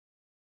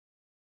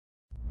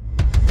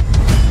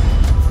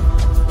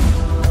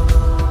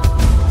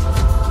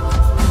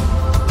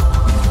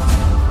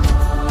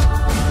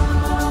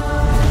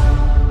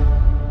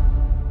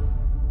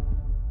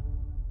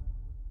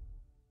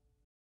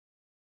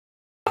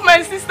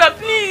my sister,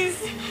 please.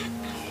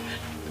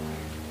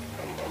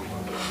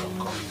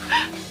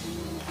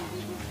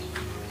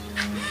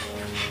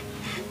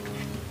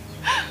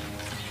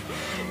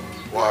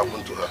 What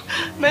happened to her?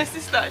 My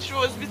sister, she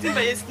was beaten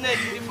by a snake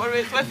in the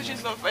forest while fishing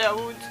some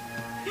firewood.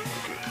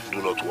 Okay,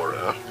 do not worry,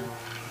 huh?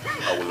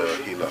 I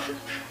will heal her.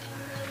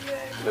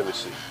 Let me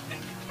see.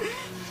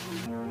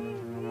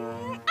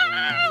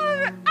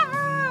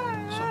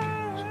 It's okay,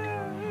 it's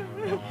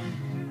okay.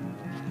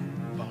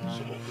 Found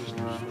some of this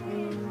leaves for me.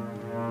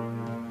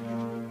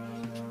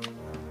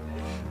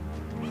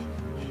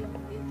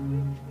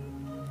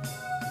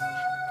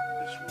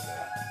 This will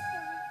bring out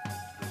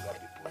the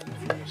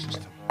poison from your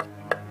system.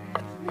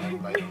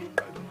 Lie down,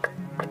 lie down.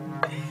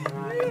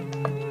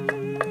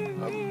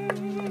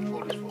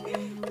 Hold this for me.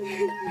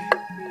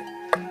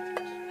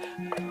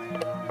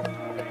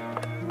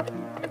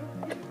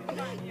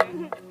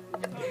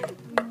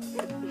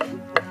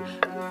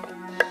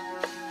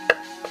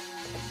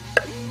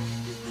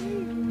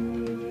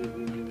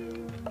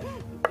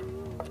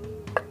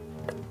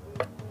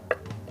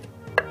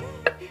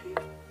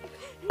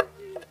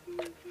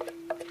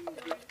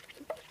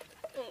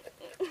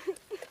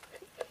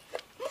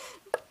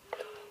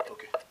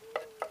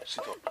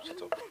 Sit up,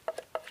 sit up.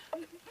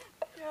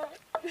 Yeah.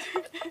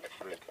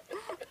 Drink.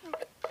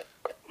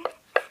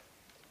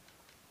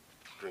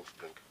 Drink,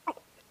 drink.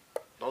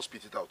 Don't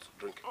spit it out,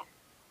 drink. Oh,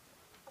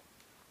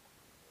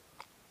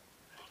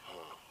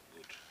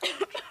 good.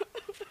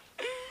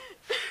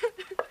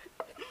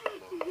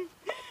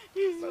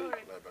 No.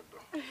 Lie back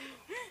down.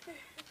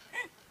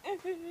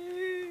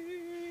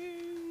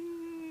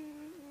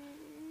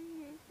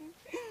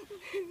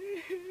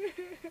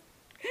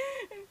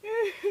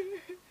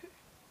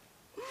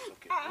 It's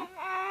okay.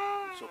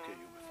 It's okay,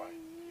 you'll be fine.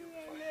 You'll be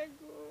fine.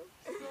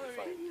 You'll be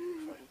fine. You'll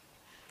be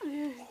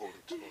fine. Hold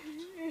it, hold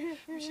it.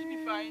 Will she be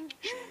fine?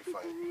 She will be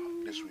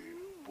fine. This will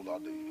pull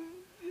out the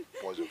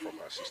poison from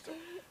her system.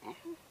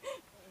 Hmm?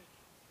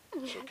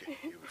 It's okay,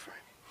 you'll be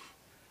fine.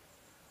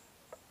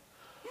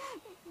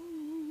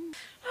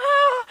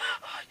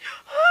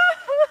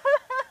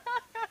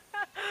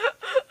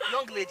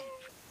 Young lady,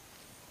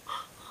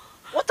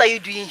 what are you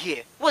doing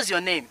here? What's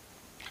your name?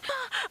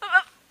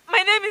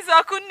 My name is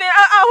Akunne.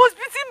 I was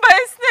bitten by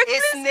a snake. A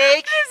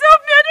snake? Please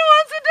help me. I don't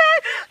want to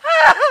die.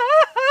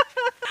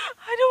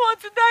 I don't want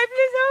to die.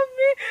 Please help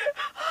me.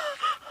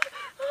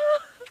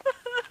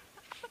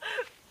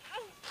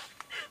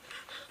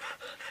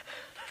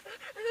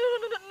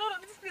 No,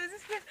 this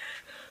place.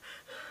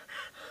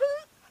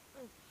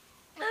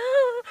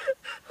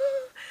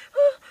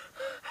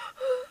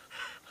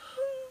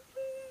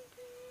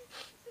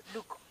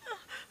 Look,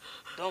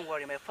 don't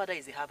worry, my father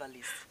is a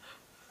herbalist.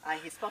 And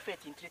he's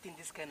perfect in treating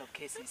this kind of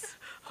cases.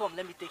 Come,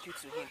 let me take you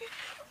to him.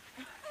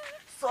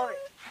 Sorry.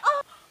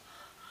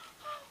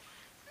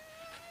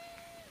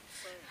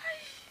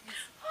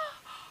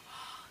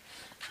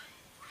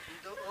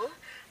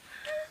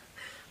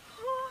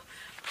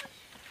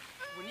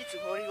 We need to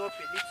hurry up a little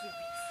bit.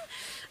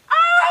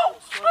 Ow!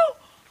 Sorry.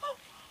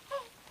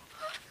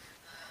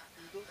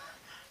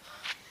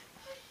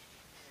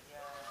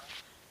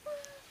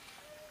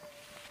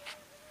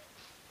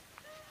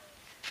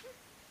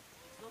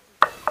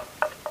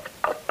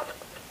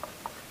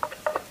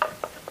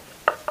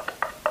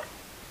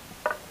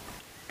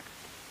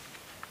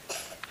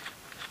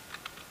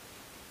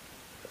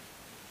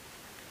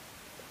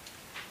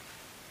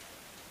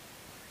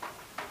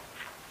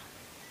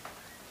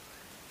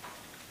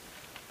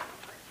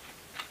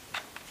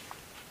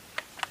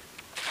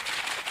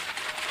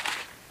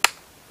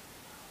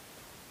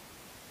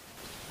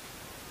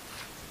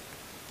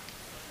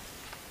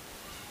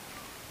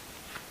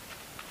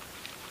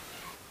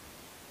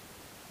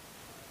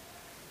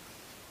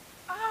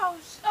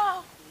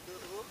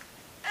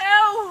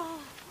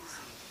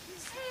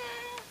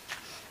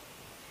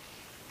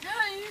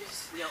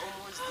 We are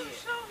almost there.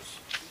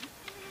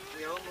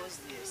 We are almost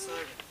there,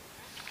 sorry.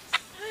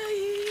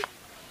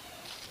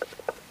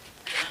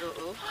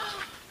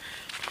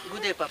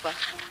 Good day, Papa.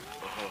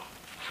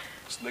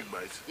 Snake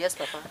bite? Yes,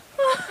 Papa.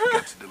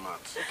 Get the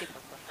mat. Okay,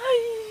 Papa.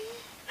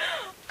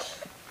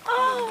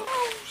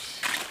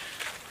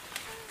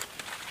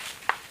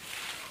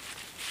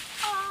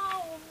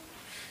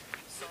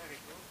 Sorry.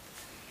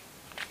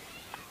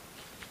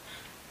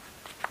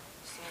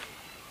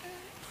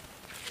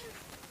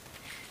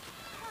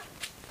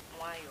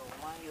 Why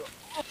you?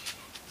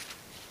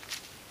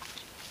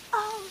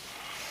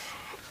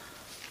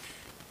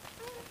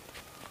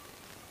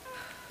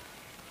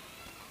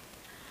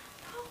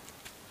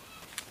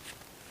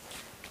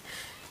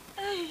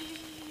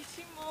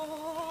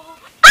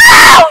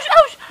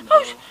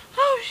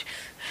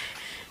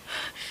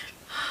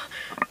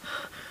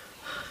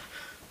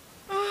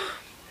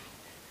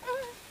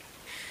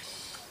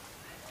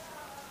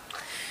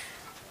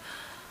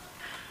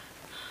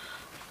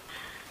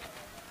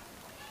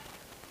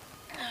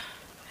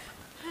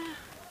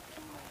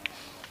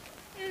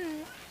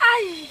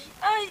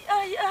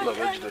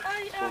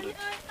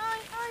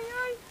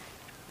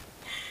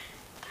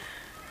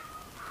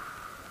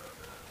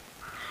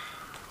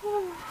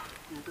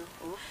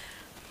 Oh.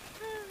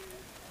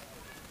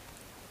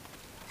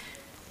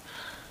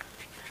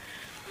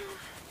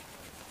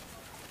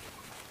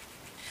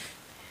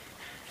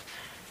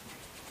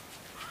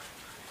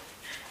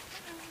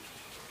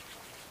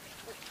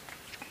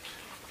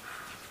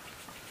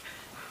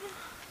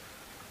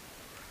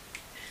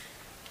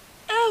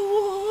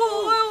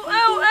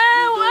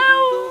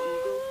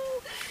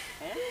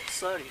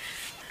 Sorry.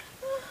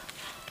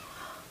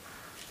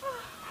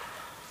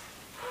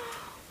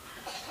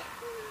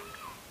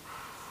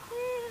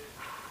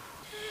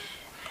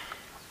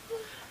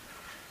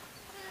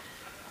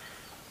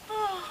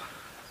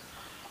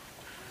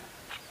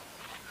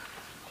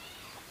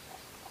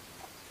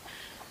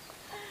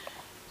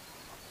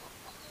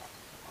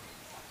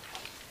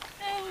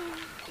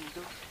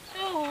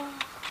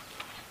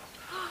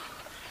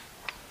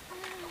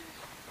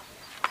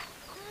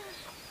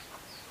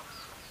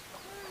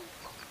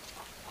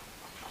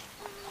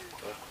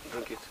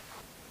 Drink it.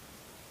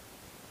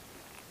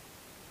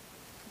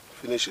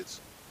 Finish it.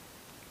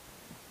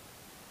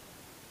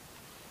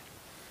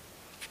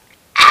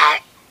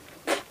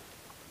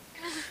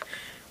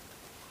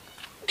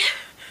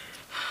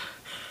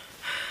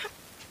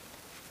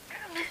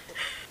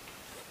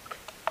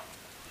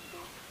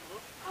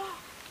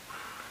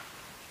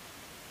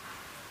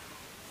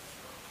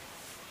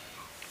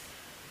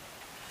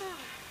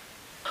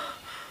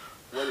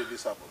 Where did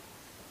this happen?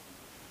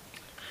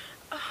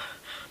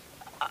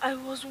 I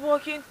was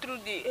walking through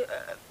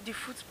the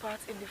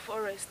footpath in the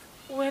forest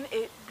when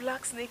a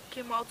black snake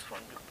came out from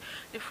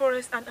the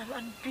forest and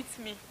bit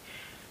me.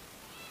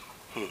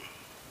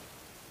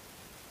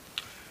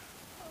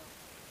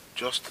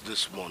 Just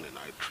this morning,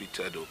 I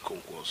treated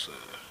Okonkwo's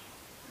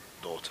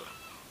daughter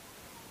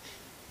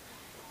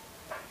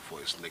for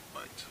a snake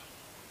bite.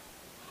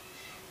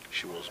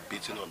 She was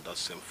bitten on that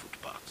same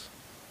footpath.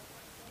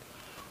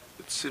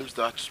 It seems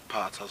that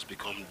path has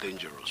become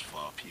dangerous for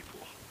our people.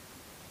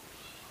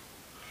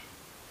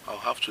 I'll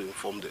have to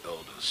inform the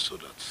elders so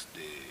that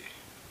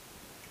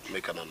they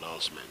make an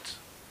announcement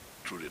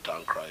through the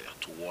town crier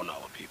to warn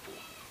our people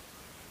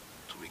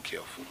to be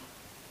careful.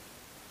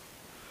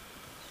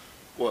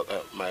 Well,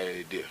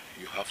 my dear,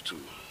 you have to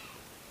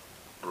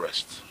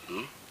rest.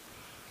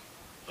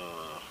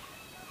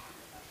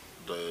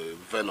 The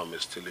venom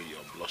is still in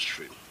your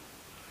bloodstream.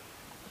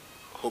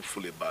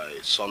 Hopefully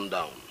by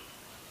sundown,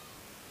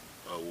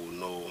 I will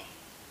know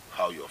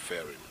how you're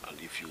faring and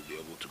if you'll be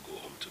able to go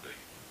home today.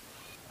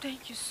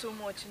 Thank you so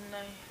much,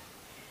 Nai.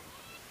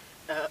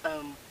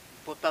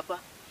 But Papa,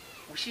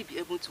 will she be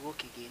able to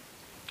walk again?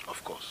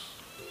 Of course.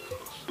 Of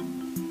course.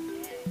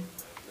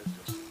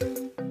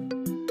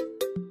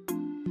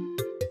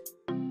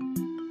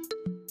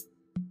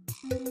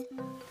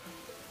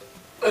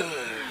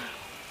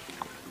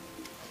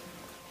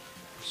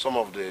 Some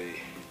of the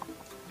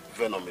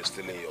venom is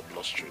still in your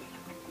bloodstream.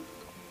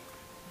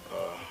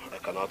 I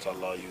cannot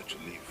allow you to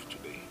leave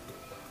today.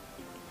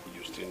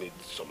 You still need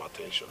some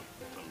attention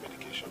and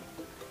medication.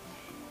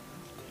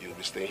 You'll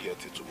be staying here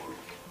till tomorrow.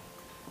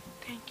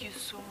 Thank you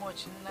so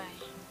much,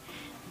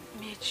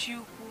 Nai.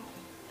 Mechuku,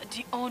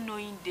 the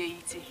all-knowing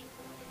deity.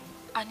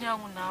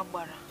 Anyangu na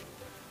agbara.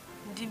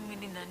 Ndi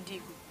mmiri na ndi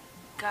igu.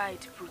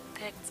 Guide,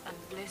 protect,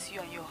 and bless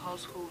you and your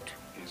household.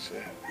 Yes, sir.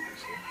 Yes,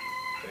 sir.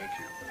 Thank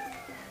you.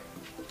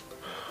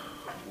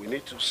 We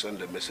need to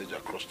send a message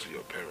across to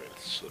your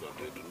parents so that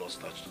they do not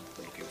start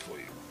looking for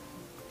you.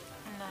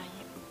 Nah,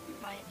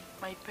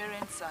 my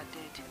parents are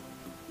dead.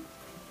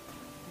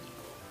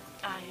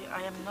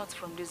 I am not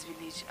from this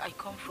village. I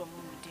come from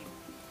Umudim.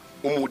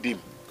 Umudim?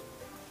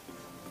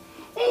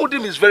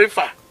 Umudim is very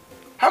far.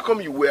 How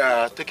come you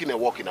were taking a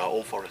walk in our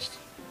own forest?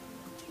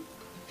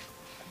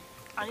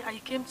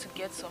 I came to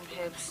get some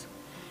herbs.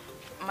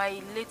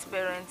 My late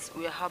parents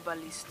were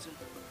herbalists too.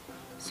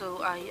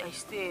 So I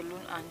stay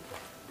alone and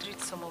treat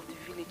some of the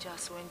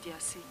villagers when they are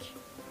sick.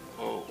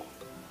 Oh,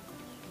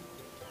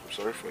 I'm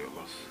sorry for your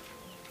loss.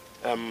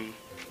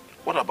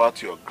 What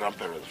about your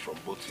grandparents from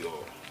both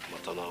your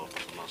maternal and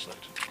paternal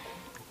side?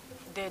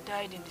 They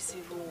died in the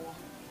Civil War.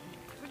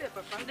 Good day,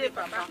 Papa. Good day,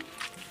 Papa.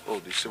 Oh,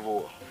 the Civil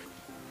War.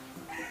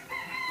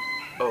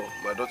 Oh,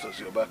 my daughters,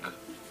 you're back.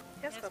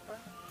 Yes, Papa.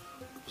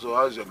 So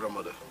how's your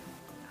grandmother?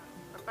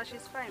 Papa,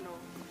 she's fine. Oh.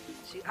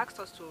 She asked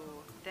us to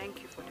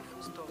thank you for the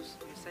foodstuffs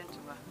you sent to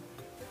her.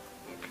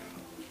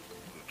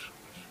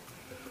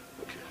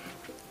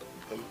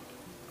 Okay.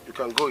 You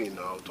can go in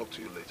now. I'll talk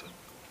to you later.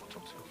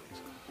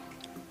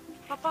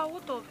 Papa,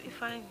 what of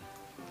Ifeanyi?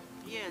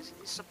 Yes,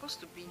 he's supposed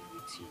to be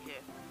with you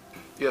here.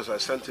 Yes, I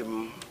sent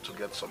him to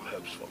get some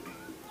herbs for me.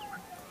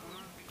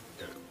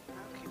 Yeah.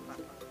 Okay,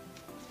 Papa.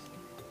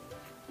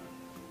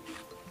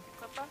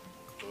 Papa?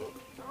 I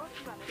want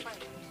to go and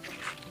find you.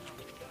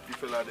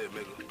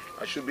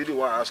 I should be the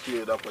one asking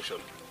you that question.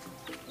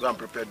 Go and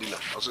prepare dinner.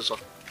 I'll say so.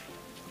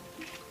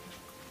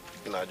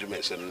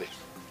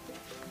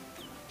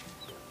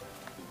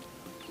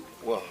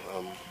 Well,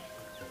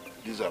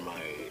 these are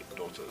my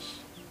daughters.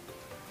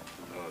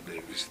 They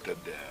visited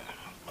their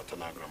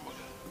maternal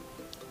grandmother.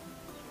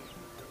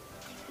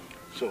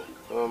 So,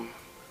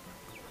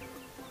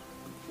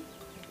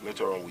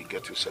 Later on, we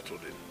get you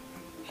settled in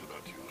so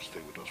that you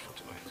stay with us for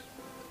tonight.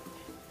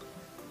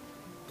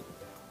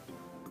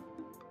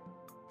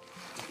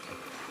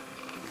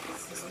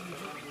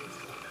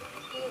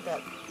 You know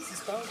that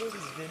Sister Ngozi is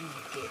very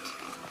wicked.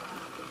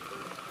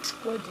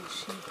 What did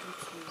she do to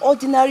you?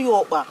 Ordinary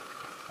Okpa.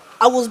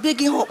 I was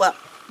begging her,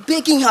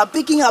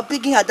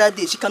 begging her that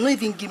day. She cannot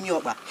even give me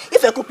Okpa.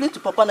 If I complain to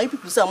Papa, now you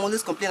people say I'm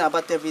always complaining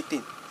about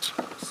everything.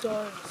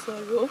 Sorry.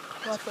 Oh,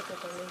 what for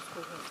let's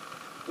go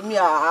home. Me,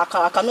 I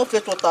cannot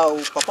fetch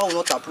water. Papa will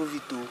not approve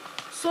it.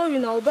 Sorry,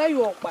 now I'll buy you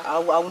Okpa. I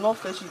will not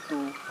fetch it.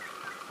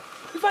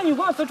 Ifeanyi, you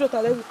go and fetch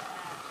water. Let's go.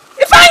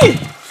 Ifeanyi!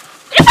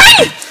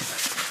 Ifeanyi!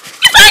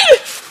 Ifeanyi!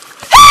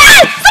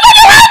 Hey!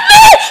 Somebody help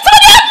me!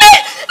 Somebody help me!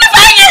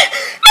 Ifeanyi!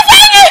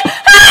 Ifeanyi!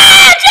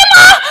 Hey!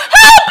 Jema!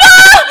 Help me!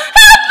 Help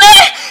me!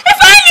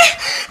 Ifeanyi!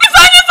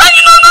 Ifeanyi!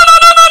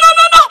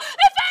 No!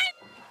 Ifeanyi!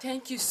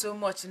 Thank you so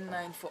much,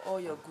 Nine, for all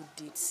your good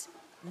deeds.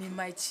 May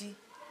my Chi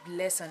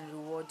bless and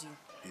reward you.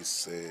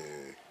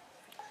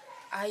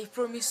 I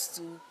promise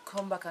to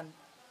come back and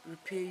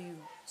repay you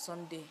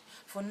someday.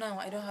 For now,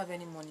 I don't have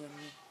any money on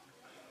me.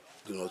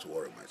 Do not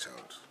worry, my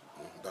child.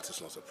 That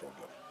is not a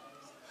problem.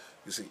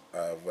 You see,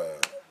 I've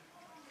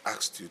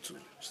asked you to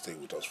stay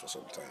with us for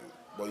some time,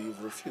 but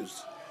you've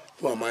refused.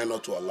 Who am I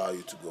not to allow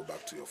you to go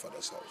back to your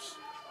father's house?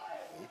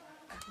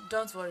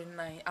 Don't worry,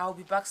 Nine. I'll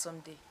be back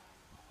someday.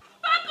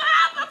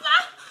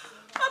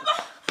 Papa,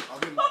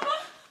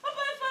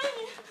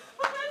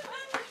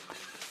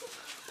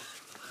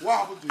 what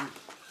happened to you?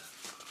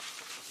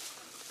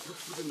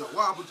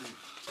 What happened to you?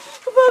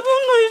 Papa,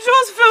 no, you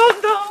just fell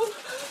down.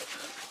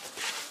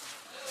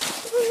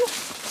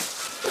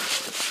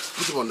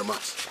 Put him on the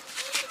mat.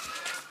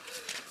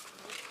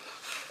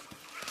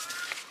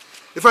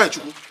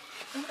 Ifeanyi,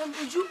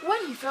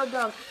 When he fell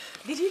down,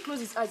 did he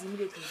close his eyes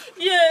immediately?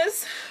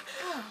 Yes.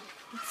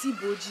 It's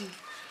Iboji.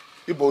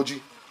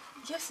 Iboji?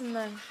 Yes,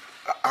 Nine.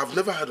 I've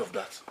never heard of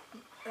that.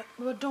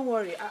 But don't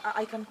worry,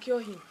 I can cure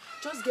him.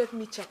 Just get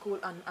me charcoal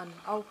and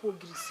alcohol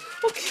grease.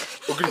 Okay.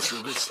 Oh, grease.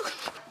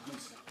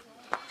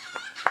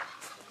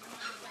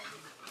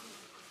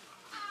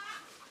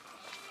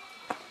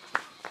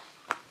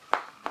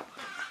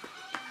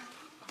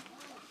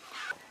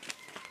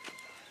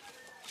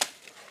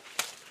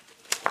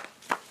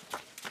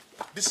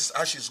 This is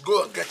ashes.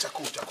 Go and get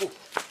charcoal.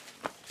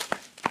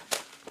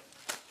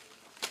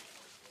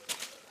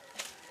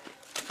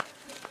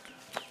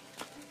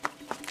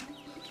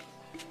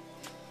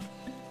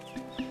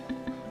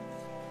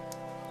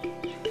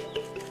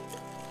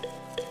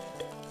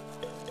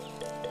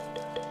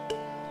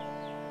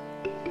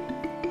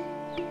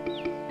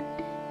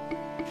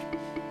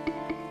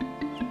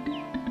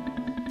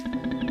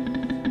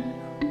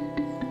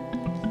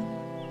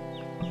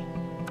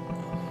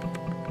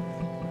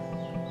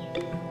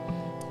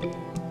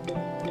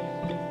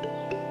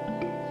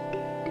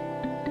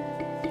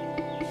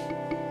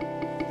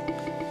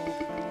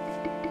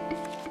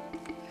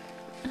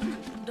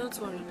 Don't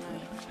worry,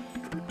 Nine.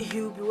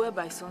 He will be well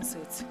by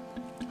sunset.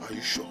 Are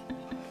you sure?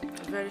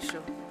 Very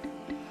sure.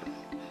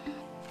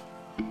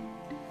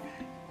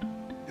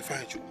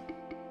 Ifeanyi.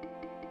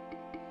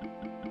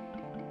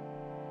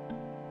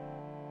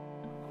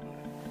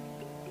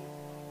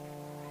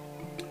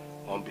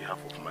 On behalf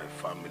of my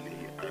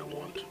family, I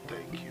want to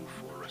thank you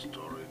for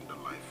restoring the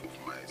life of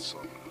my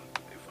son,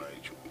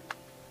 Ifeanyi.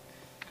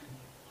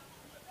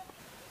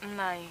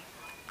 Nine,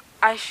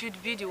 I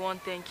should be the one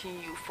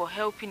thanking you for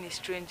helping a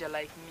stranger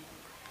like me.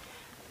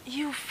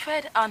 You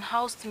fed and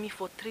housed me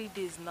for 3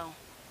 days now.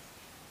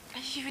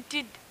 You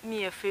did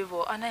me a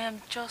favor, and I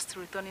am just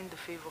returning the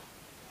favor.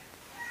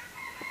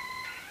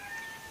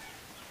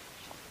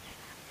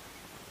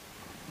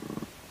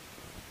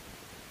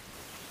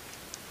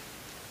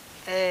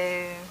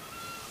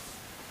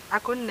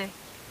 Akunne,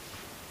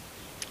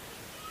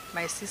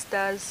 my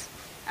sisters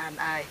and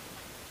I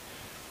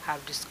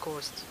have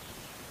discussed,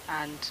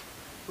 and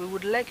we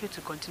would like you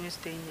to continue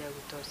staying here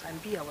with us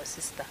and be our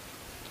sister.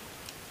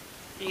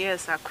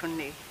 Yes,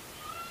 Akunne.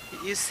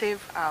 You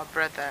saved our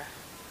brother,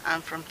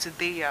 and from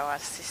today you are our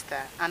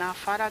sister. And our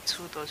father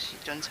told us you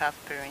don't have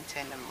parents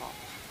anymore.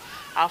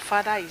 Our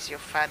father is your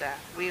father.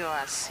 We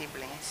are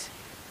siblings.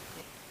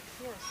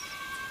 Yes.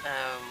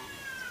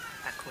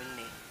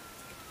 Akunne,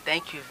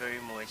 thank you very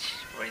much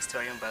for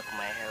restoring back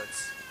my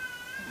health.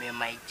 May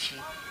my Chi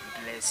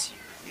bless you.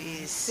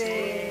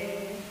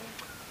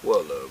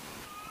 Well,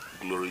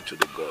 glory to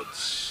the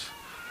gods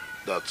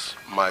that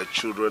my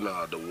children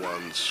are the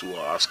ones who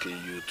are asking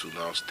you to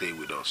now stay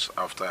with us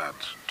after I had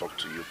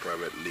talked to you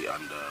privately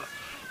and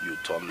you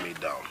turned me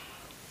down.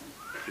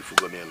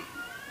 Ifugonian.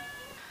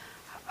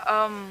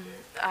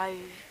 I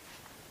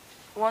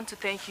want to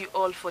thank you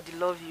all for the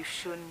love you've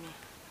shown me.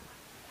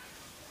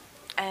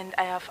 And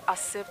I have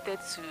accepted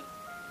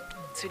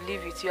to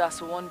live with you as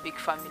one big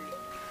family.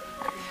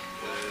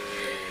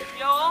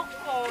 You're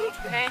welcome.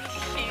 Thank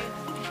you.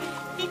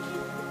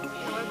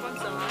 You're welcome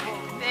to my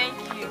home. Thank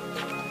you.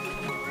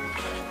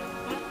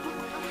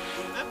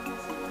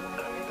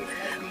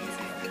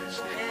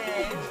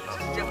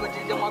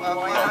 No,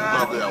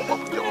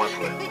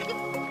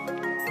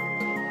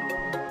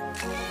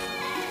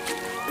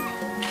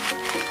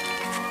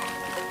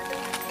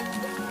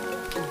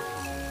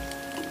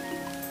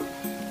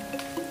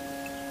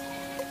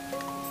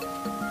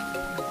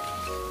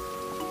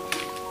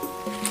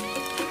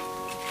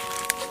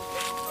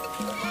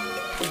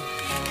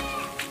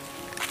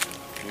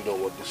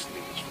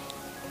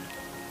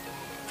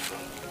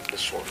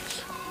 swans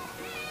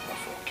are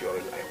for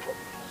curing eye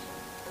problems.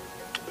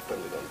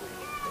 Depending on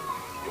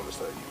you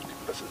understand, if the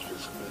person's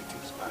visibility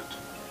is bad,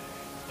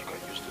 you can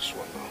use this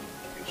one now.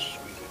 You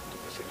squeeze it, the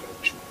person can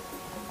chew.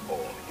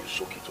 Or you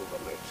soak it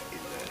overnight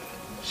in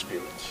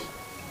spirits,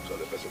 so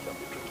the person can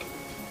be drinking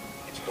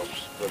it. It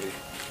helps very,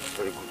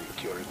 very good in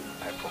curing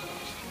eye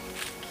problems.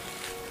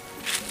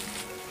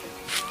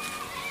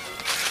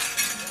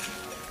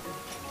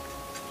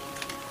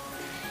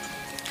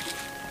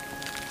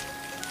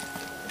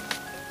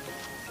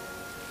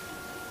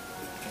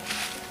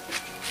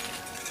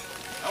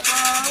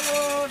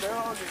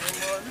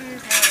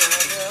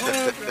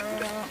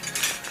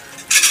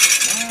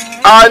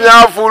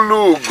 Anya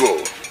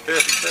Fulugo.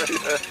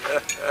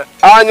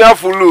 Anya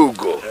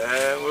Fulugo.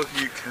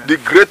 The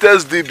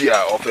greatest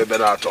dibia of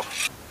Ebenato.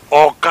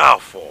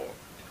 Okafor,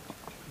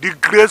 the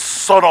great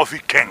son of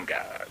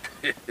Ikenga.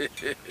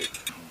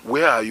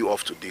 Where are you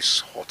off to this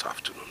hot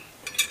afternoon?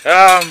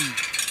 I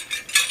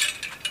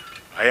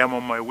am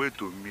on my way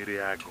to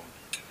Miriago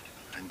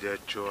and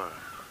Jechua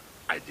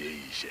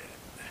Adeisha.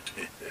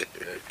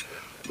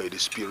 May the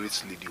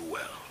spirits lead you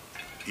well.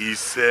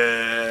 It's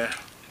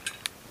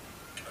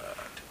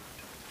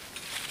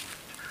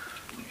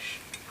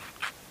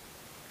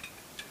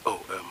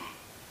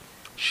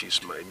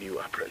she's my new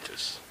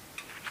apprentice.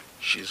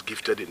 She's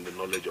gifted in the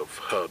knowledge of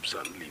herbs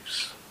and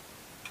leaves.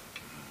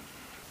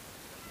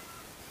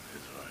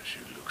 That's why she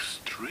looks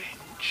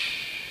strange.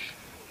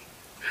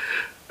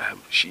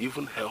 She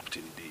even helped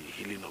in the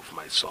healing of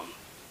my son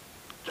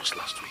just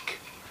last week.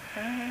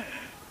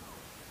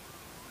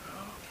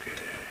 Okay.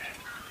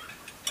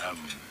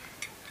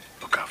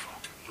 Okafor,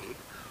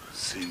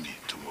 see me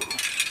tomorrow.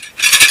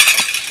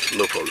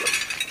 No problem.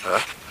 Huh?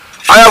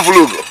 I have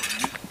Lugo.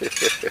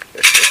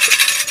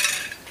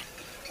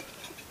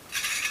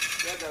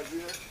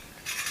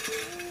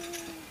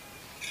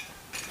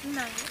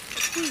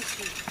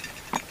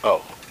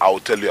 Oh, I'll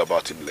tell you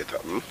about him later.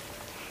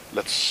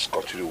 Let's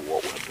continue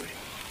what we're doing.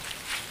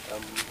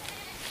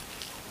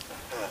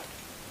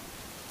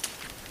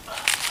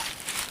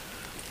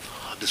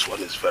 This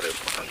one is very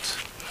important.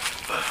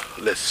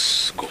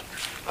 Let's go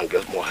and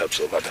get more help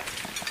over there.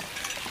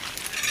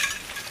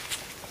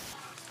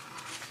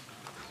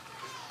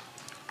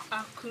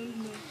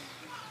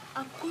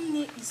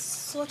 Akunne is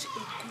such a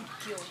good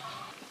girl.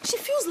 She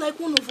feels like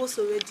one of us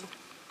already.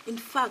 In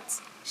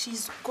fact,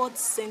 she's God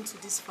sent to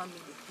this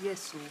family. Yes,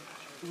 so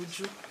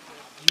Uju,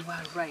 you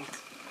are right.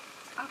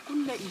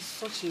 Akunne is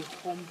such a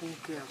humble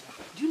girl.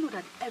 Do you know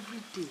that every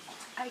day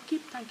I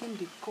keep thanking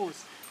the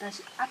cause that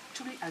she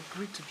actually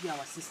agreed to be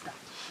our sister?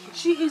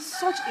 She is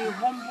such a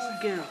humble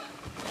girl.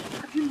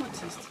 Have you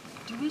noticed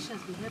the way she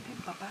has been helping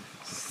Papa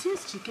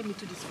since she came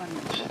into this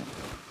family?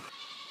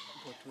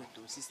 But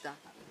wait, sister.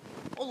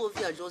 All of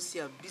you are just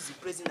here busy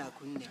praising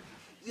Akunne.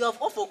 You have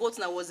all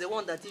forgotten I was the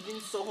one that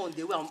even saw her on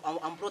the way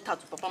and brought her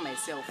to Papa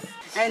myself.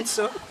 And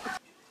so?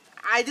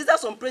 I deserve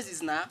some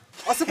praises now.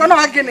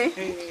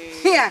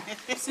 Here,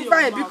 see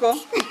your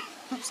mouth.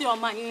 See your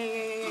man,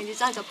 you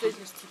deserve the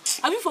praises too.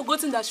 Have you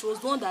forgotten that she was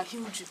the one that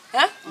healed you?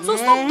 Eh? So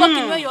stop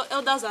talking when your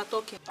elders are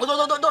talking.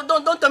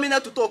 Don't tell me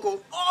not to talk.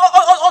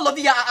 All of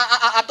you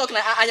are talking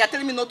and you're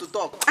telling me not to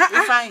talk.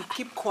 Fine,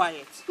 keep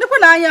quiet.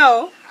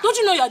 Don't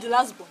you know you're the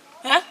last born?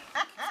 Eh?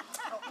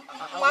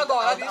 I'll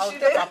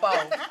tell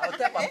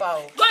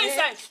Papa. Go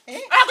inside. Go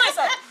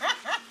inside.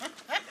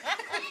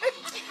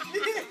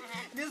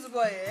 This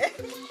boy, eh?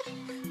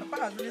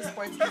 Papa has really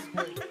spoiled this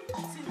boy.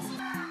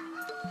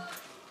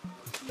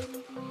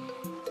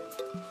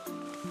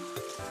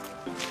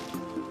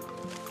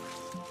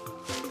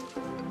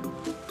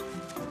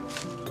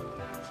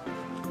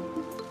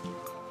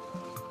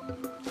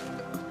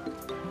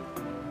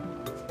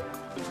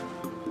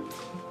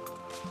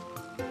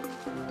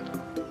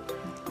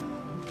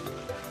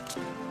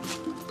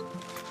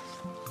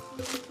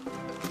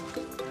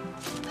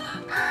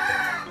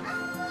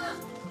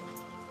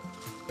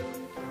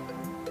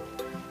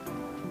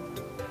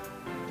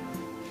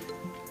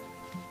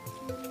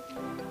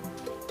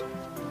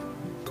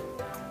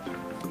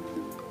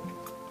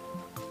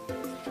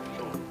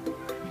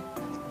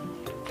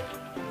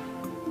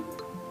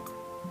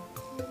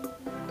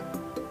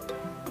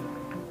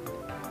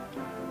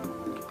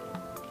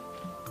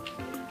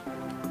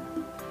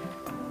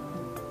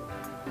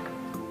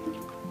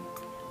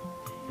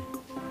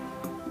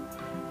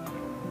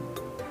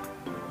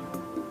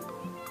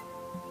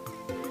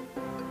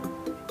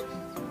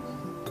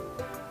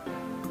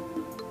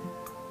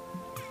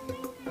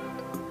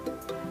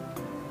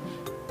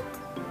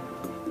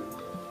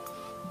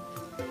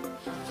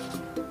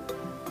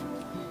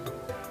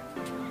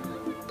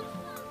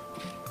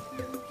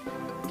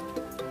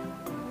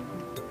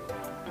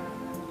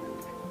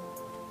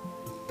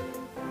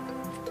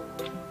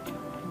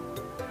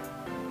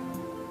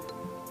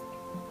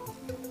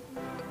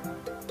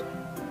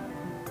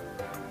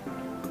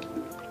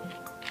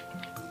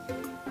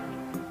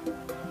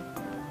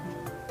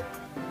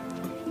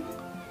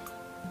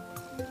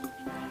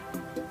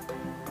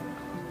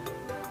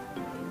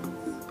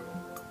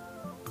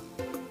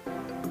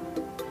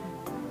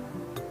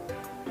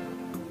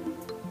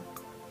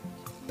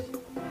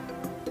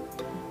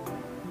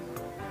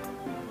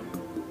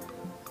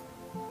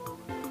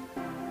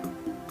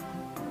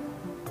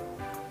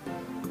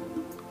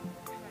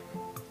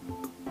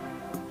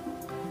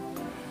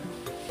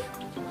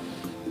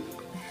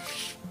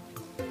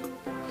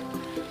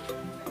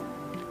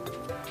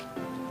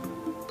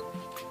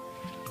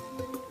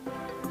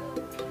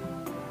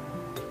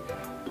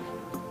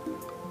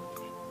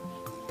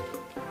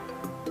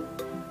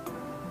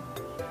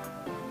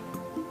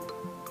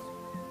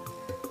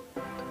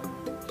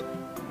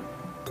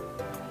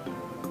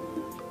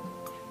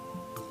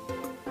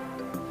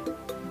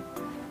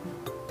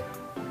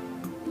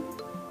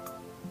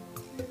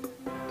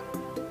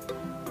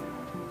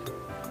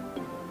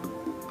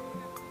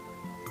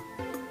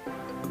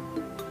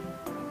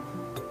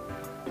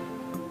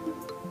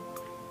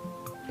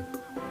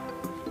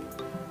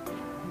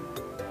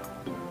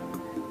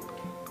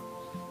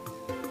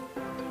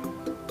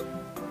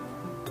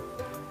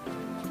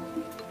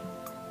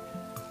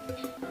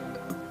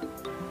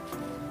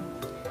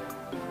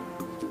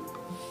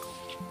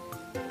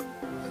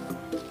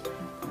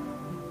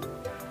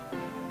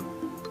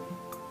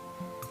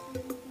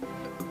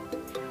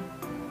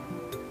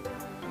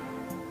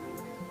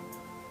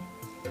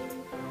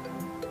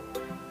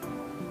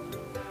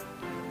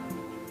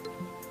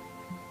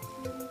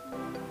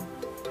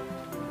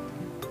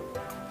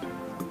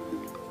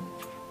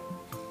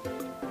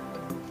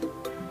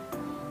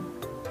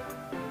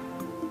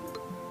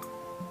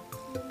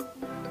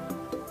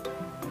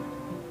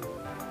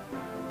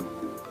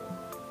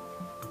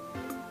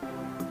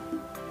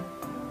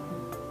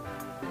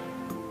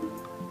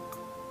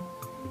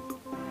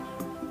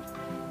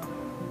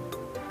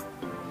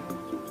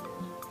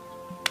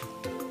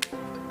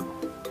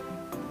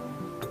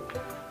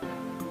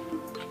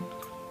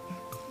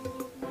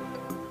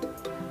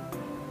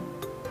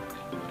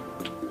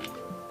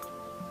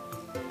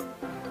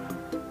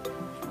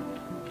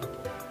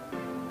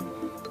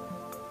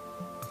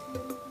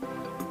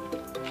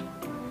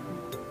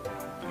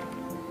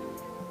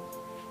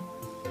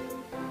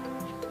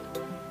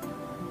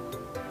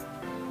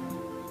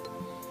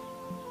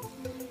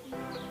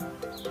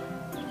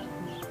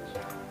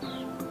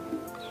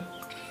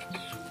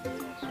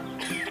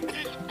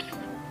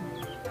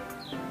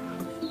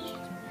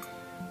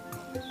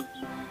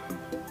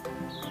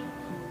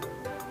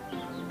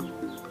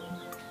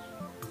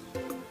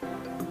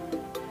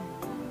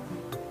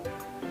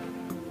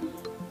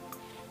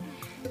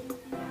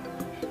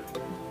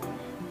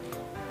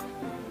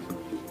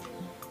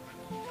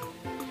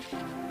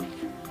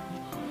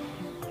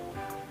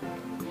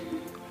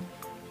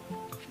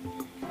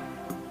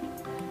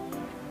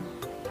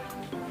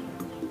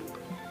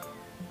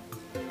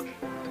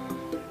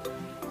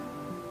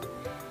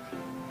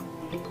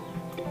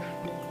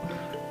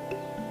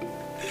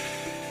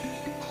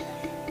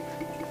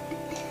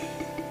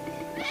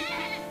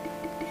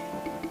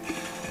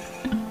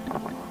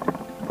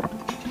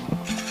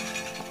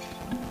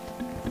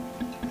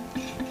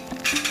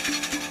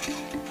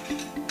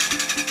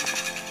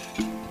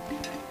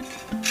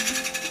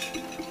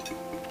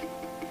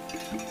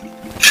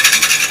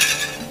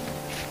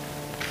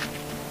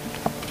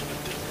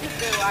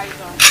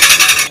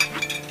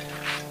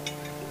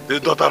 The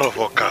daughter of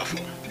Okafor.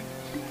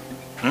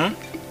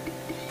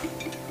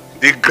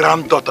 The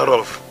granddaughter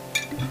of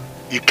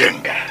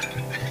Ikenga.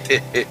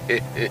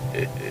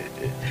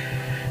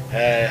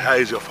 How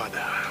is your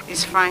father?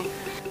 He's fine.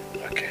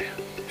 Okay.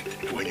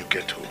 When you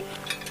get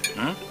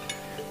home,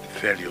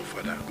 tell your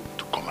father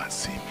to come and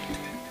see me.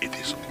 It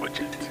is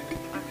urgent.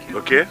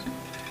 Okay?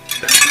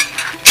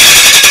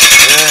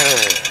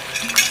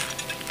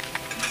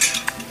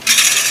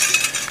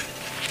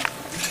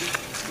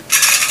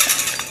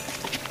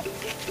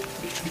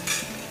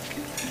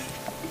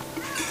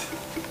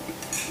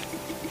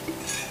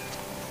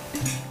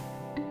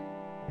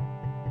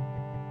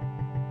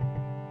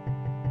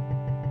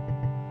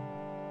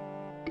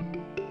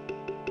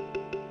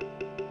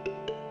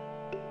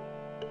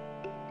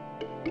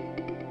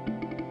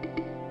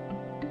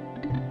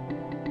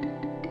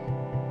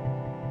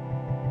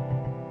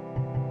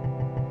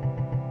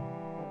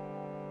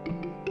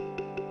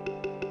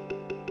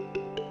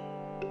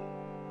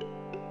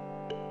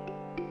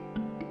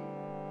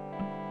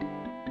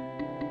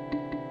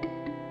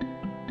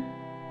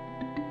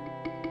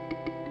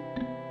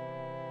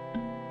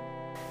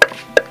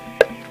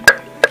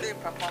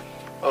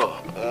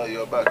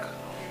 You're back.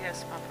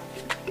 Yes, Papa.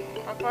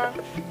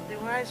 Papa, the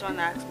wise one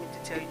asked me to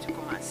tell you to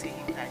come and see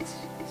him. That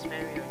it's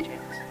very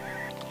urgent.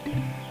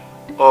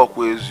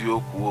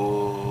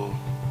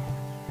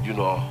 You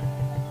know,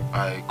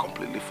 I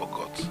completely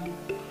forgot.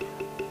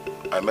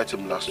 I met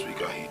him last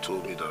week and he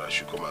told me that I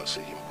should come and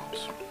see him,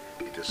 but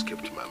it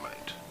escaped my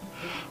mind.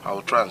 I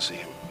will try and see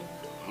him.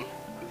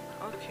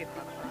 Okay,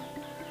 Papa.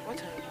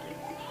 What are you doing?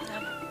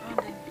 I'm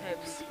pounding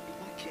herbs.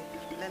 Okay,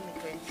 let me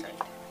go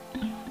inside.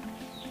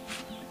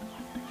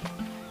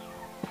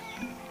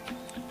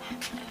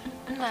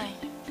 Nai,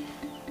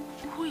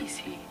 who is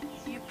he?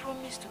 You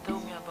promised to tell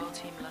me about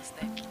him last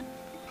time.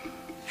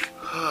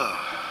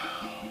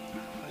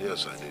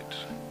 Yes, I did.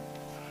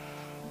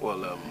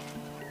 Well,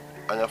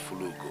 Anya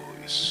Fulugo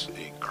is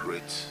a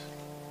great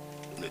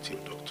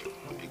native doctor,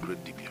 a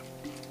great dibia.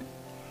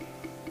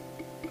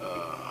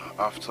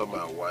 After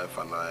my wife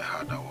and I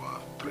had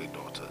our 3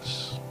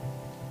 daughters,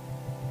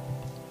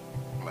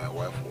 my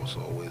wife was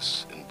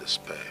always in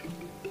despair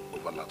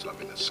over not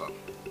having a son.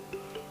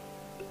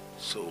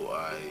 So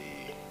I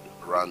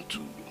ran to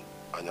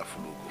Anya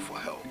Fulugo for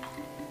help.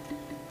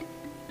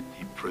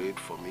 He prayed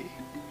for me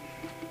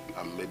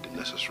and made the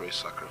necessary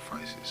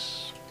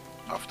sacrifices,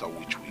 after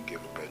which we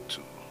gave birth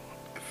to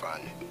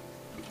Ifeanyi.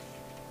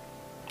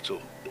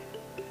 So,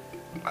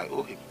 I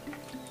owe him.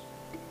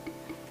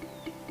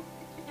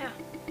 Yeah.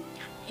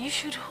 You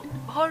should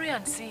hurry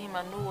and see him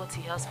and know what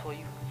he has for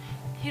you.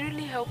 He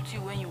really helped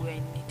you when you were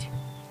in need.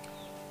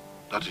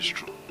 That is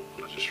true.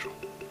 That is true.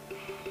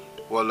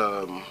 Well,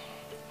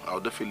 I'll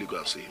definitely go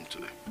and see him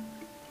today.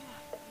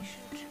 Yeah, you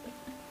should.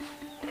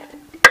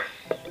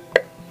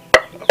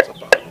 After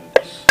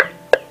this.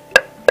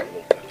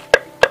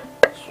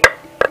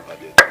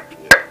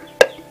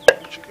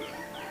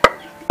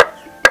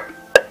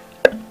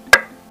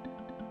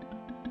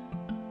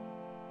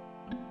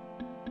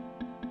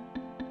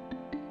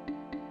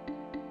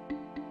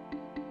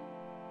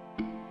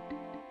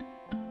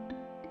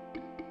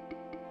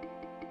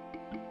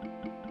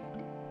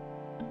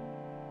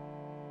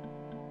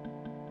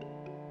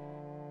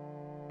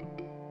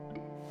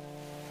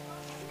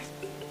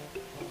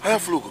 Anya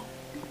Flugo.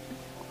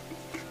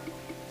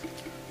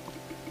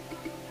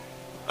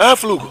 Anya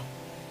Flugo.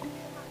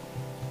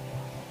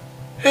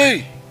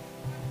 Hey.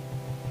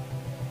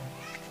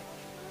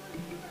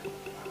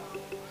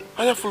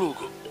 Anya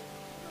Flugo.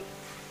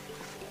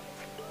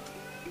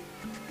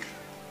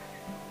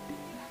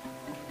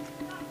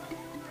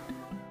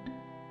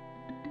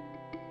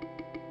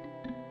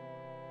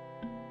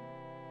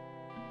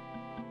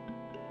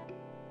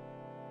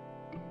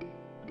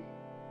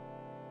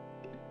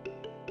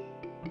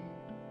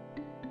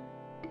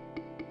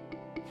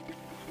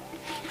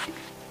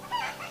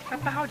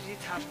 Papa, how did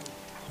it happen?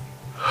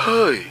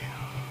 Hey,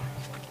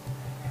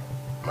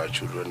 my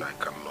children, I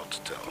cannot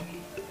tell.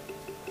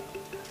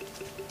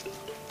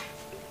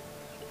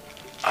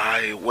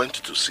 I went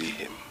to see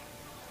him,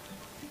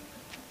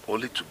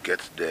 only to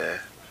get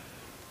there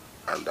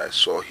and I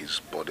saw his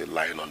body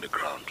lying on the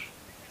ground,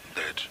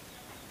 dead.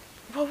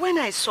 But when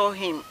I saw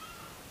him,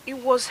 he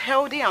was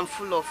healthy and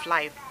full of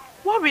life.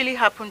 What really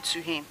happened to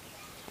him?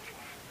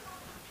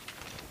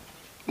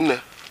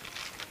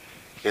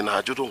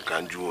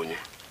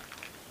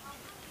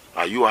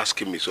 Are you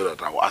asking me so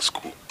that I will ask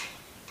who?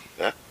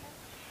 Eh?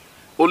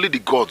 Only the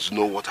gods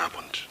know what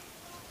happened.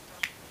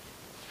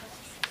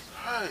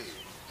 Hi.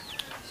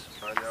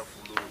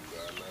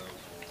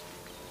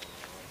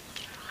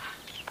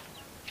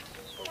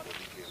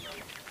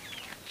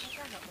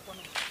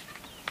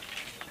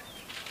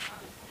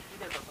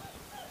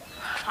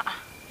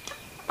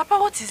 Papa,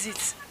 what is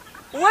it?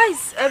 Why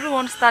is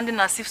everyone standing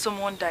as if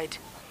someone died?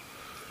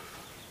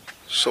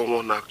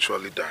 Someone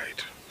actually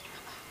died.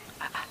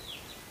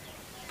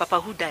 Papa,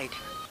 who died?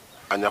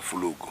 Anya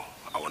Fulugo,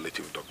 our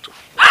native doctor.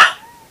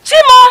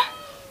 Chimo!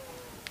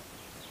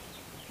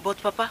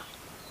 But Papa,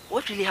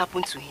 what really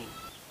happened to him?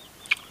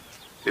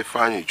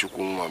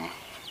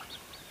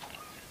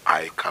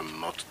 I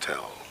cannot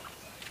tell.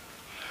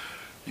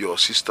 Your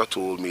sister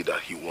told me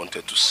that he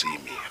wanted to see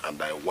me, and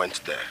I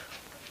went there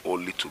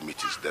only to meet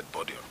his dead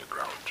body on the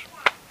ground.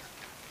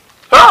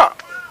 Ha!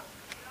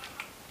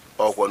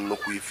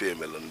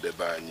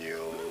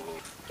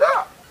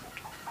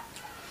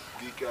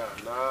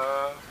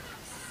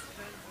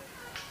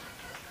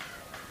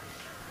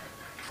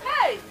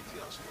 Hey!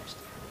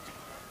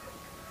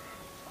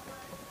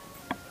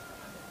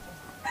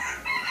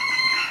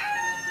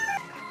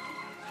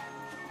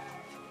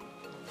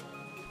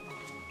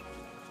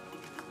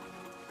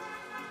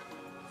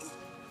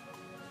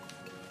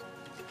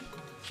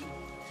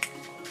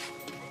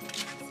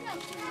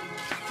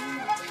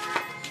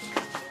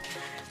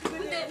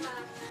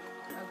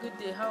 Good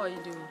day. How are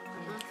you doing?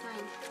 I'm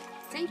fine.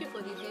 Thank you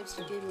for the herbs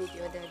you gave me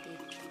the other day.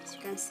 As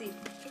you can see,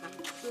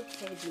 I'm so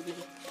healthy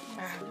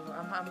now.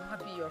 I'm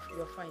happy you're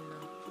fine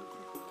now.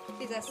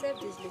 Please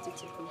accept this little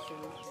tip from you.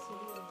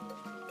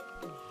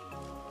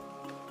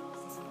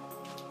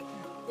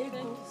 Thank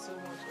you so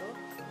much. Oh.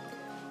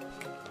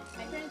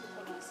 My parents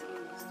will come and see you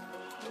next time.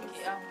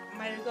 Okay,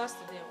 my regards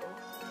to them.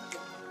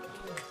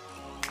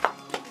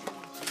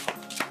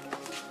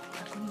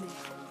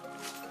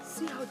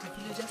 See how the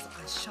villagers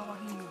are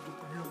showering you with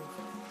love.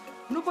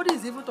 Nobody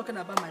is even talking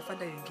about my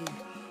father again.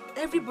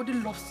 Everybody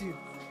loves you.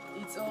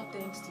 It's all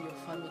thanks to your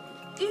family.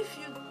 If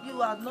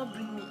you had not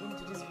bring me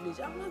into this village,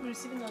 I would not be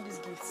receiving all these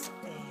gifts.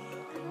 I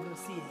know,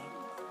 see,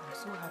 I'm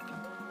so happy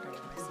that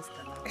you're my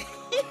sister now.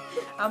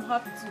 I'm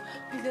happy too.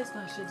 Please let's go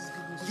and share this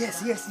good news.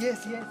 Yes.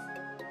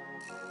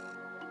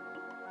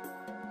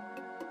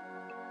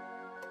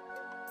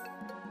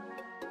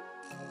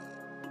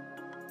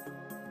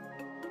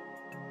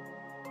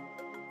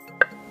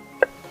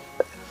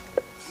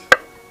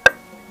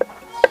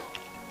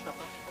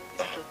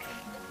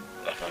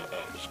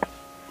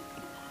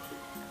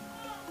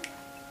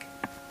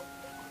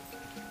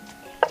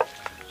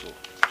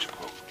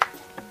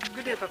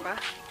 Good day, Papa.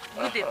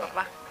 Good day,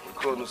 Papa.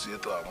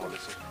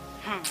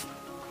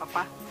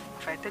 Papa,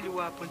 if I tell you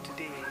what happened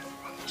today.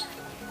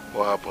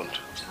 What happened?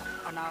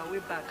 On our way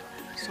back,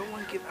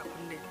 someone gave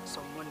Akunne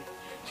some money.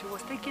 She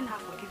was thanking her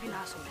for giving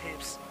her some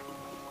herbs.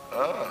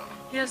 Ah.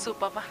 Yes, so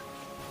Papa.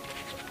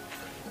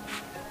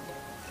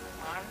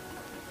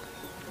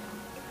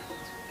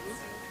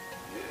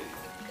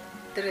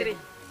 1, 2, 3,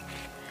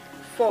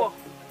 4,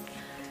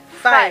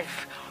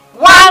 5,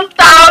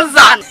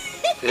 1,000!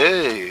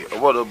 Hey, I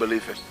don't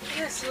believe it.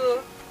 Yes,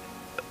 sir.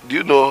 Do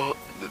you know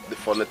the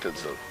funny thing,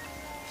 though?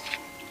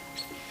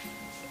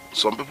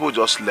 Some people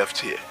just left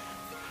here.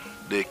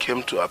 They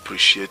came to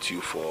appreciate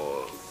you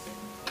for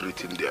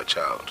treating their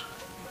child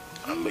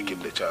and making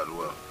the child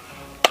well.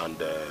 And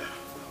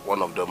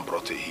one of them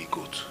brought a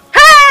he-goat.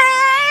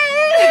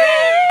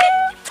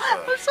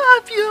 I'm so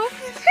happy.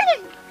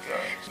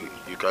 So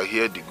you can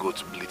hear the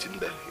goat bleating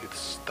there.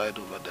 It's tied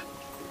over there.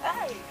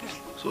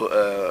 So,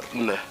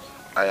 Nne,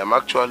 I am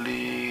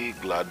actually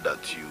glad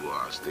that you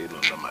are staying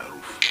under my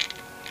roof.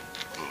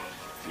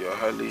 You're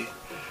highly,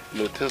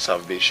 things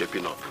have been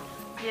shaping up.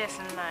 Yes,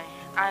 Nai.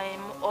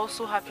 I'm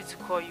also happy to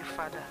call you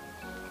father.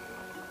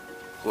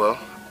 Well,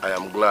 I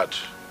am glad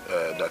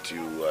that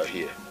you are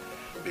here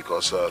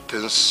because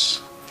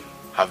things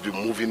have been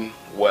moving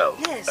well.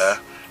 Yes.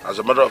 As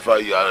a matter of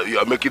fact, you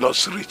are making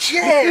us rich.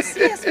 Yes,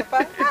 yes,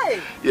 Papa. Hey.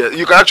 Yeah,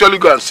 you can actually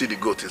go and see the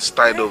goat. It's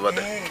tied over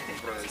there.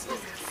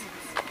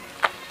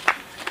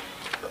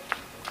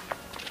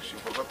 She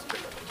forgot to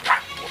take it.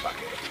 Go back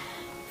here.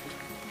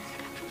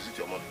 Is it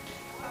your money?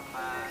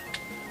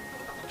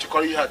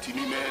 Chikori hat in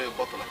a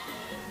bottle.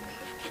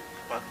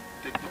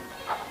 Take it.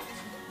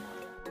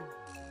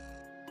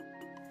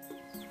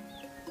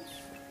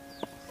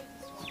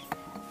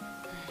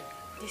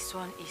 This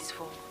one is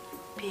for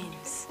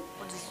pains.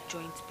 All these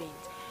joint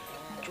pains.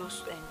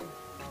 Just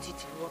put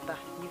it in water.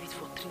 Leave it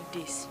for 3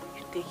 days.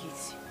 You take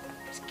it.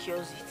 It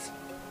cures it.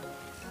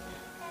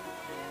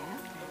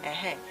 I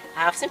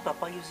have seen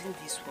Papa using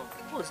this one.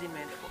 What was it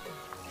meant for?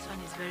 This one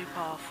is very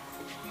powerful.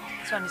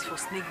 This one is for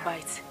snake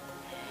bites.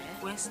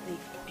 When snake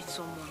bites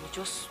someone, you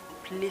just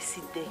place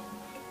it there.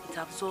 It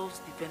absorbs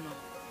the venom.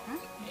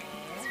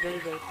 It's very,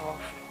 very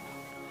powerful.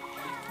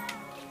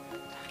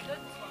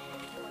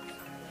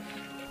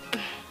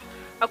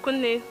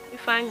 Akunne,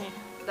 Ifeanyi,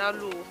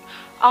 Dalu.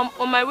 I'm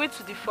on my way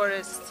to the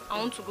forest. I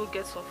want to go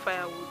get some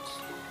firewood.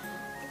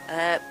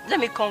 Let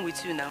me come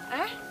with you now.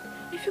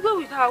 If you go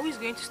with her, who is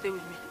going to stay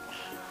with me?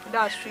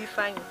 That's true,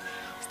 Ifeanyi.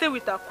 Stay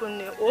with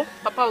Akunne. Oh,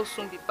 Papa will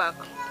soon be back.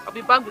 I'll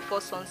be back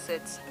before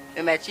sunset.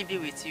 Am I be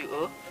with you?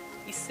 Oh,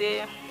 he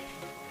say.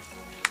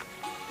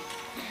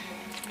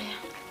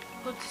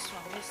 Hold this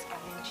one. Let's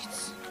arrange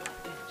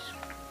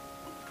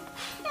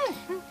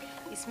it.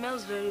 It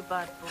smells very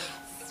bad, but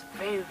it's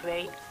very,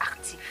 very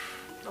active.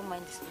 Don't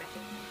mind the smell.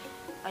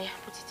 Oh yeah,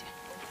 put it here.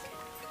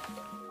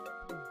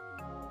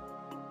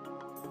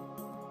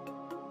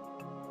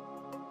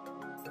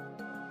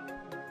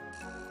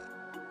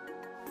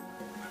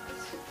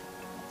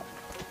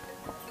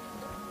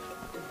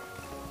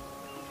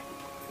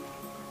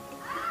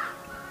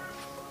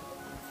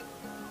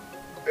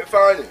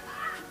 Fine.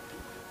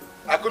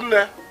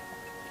 Akunne.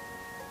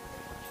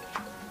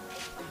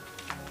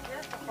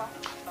 Yes, Papa.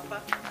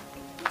 Papa.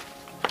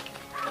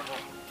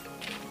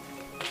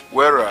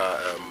 Where are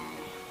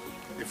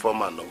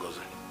Ifeoma and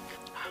Ngozi?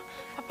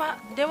 Papa,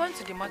 they went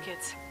to the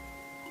market.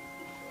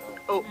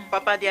 Oh,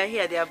 Papa, they are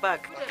here. They are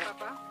back. Okay,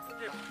 Papa.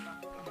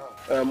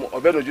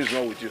 Obenoji is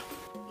not with you.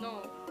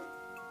 No.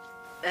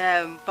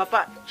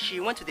 Papa, she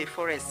went to the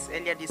forest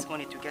earlier this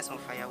morning to get some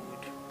firewood.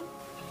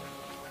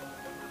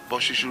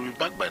 But she should be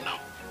back by now.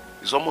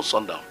 It's almost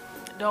sundown.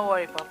 Don't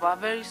worry, Papa.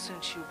 Very soon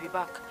she'll be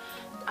back.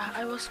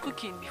 I was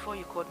cooking before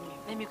you called me.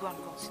 Let me go and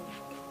continue.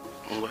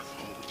 Go.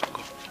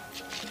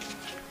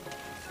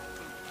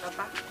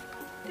 Papa,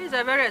 these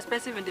are very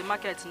expensive in the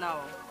market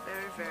now.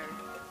 Very,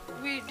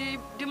 very.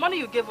 The money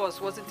you gave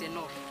us wasn't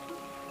enough.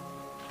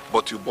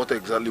 But you bought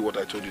exactly what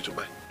I told you to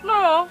buy.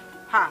 No.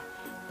 But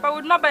I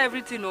would not buy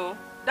everything, no.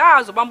 That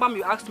was the bambam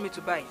you asked me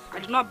to buy. I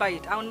did not buy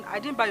it. And I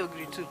didn't buy your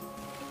green too.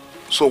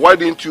 So why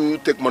didn't you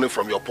take money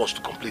from your purse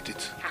to complete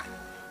it?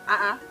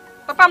 Papa,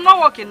 I'm not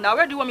working now.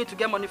 Where do you want me to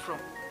get money from?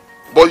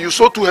 But you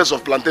sold 2 heads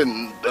of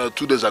plantain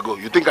 2 days ago.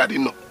 You think I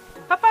didn't know?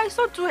 Papa, I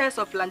sold 2 heads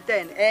of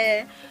plantain.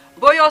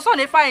 But your son,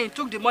 Ifeanyi,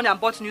 took the money and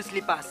bought new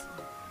slippers.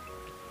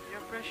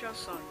 Your precious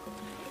son.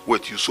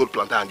 Wait, you sold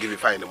plantain and gave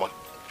Ifeanyi the money?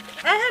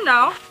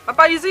 Now.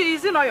 Papa, is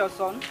he not your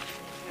son?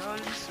 Your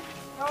only son.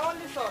 Your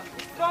only son.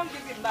 Don't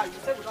give him now. You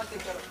said we don't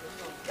take care of your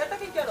son. You're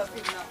taking care of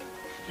him now.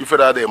 You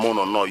fed out the amount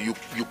or not, you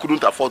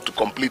couldn't afford to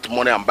complete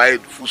money and buy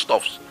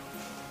foodstuffs.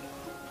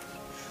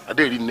 I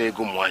didn't need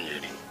go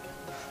money.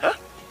 Huh?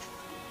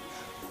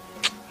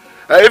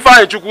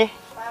 Ifeanyi Chukwu,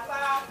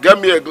 get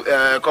me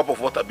a cup of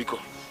water, Biko.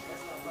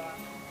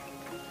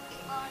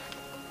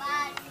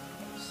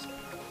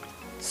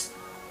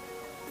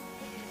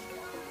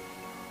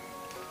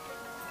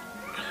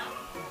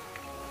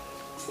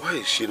 Why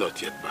is she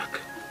not yet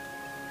back?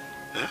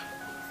 Huh?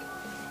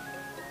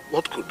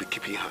 What could be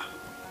keeping her?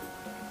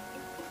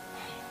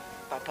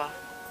 Papa,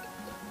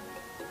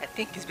 I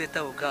think it's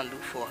better we go and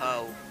look for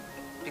her.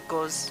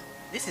 Because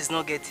this is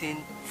not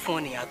getting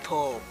funny at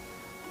all.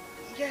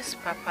 Yes,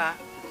 Papa.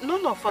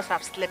 None of us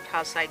have slept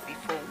outside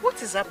before.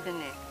 What is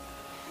happening?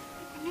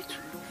 We need to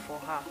look for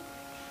her.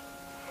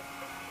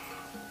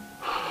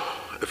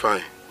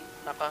 Ifeanyi.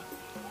 Papa.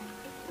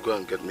 Go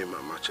and get me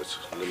my machete.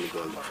 Let me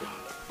go and look for her.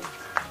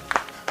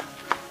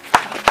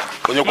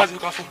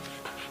 Okafor,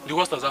 the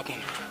worst has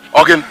happened.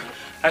 Again?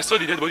 I saw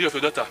the dead body of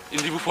your daughter in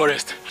the evil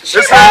forest.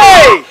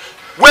 Hey!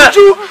 Where?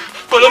 You?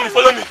 Follow me,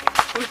 follow me.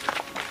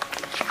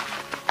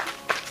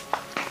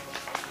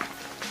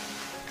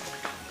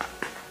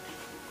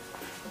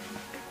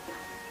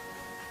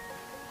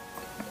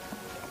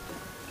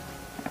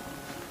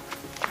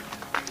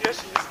 Yes,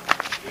 she is.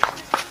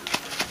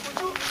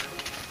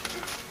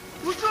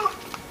 Uju!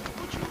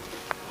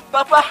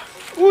 Papa!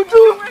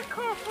 Uju! Wake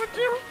up,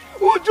 Uju!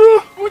 Uju!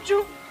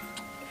 Uju!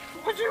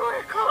 Uju,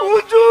 wake up!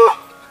 Uju!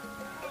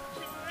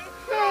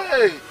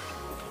 Hey!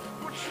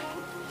 Uju!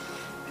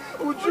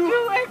 Uju,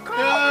 wake up!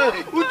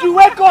 Hey! Uju,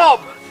 wake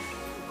up!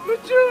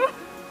 Uju!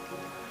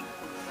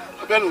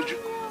 Again, Uju!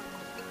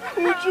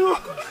 Uju!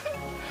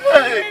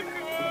 Hey!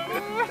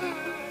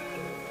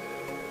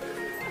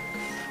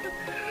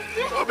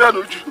 Again,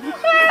 Uju!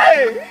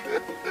 Hey!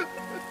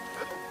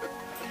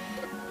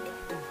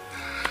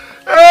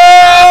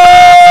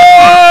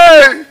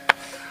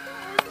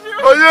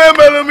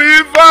 Follow me,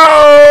 Ifa!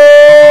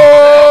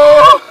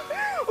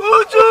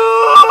 Uju!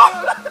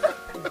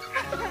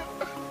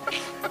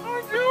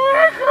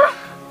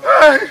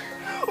 Hey!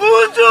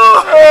 Uju!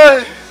 Hey!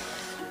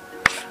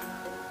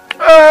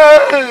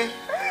 Hey!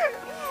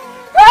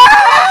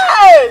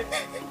 Hey!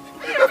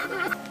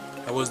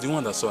 I was the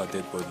one that saw a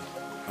dead body.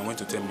 I went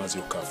to tell Mazi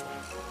Okafor.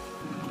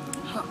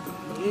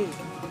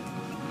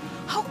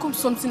 How come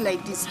something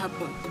like this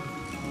happened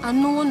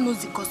and no one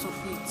knows the cause of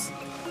it?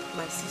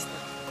 My sister,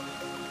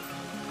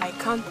 I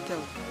can't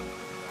tell.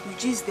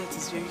 Uji's death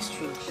is very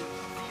strange.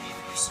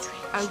 Very strange.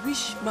 I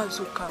wish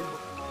Mazi Okafor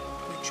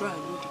would try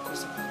and know the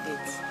cause of her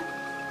death.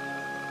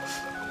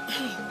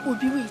 Hey,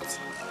 Obi, wait.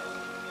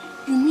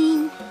 You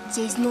mean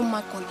there is no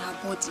mark on her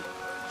body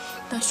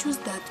that shows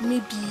that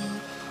maybe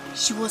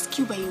she was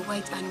killed by a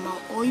white animal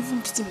or even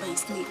bitten by a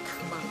snake?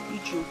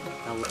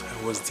 I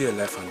was there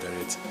live and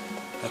direct.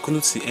 I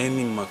couldn't see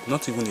any mark,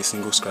 not even a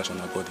single scratch on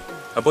her body.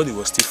 Her body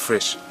was still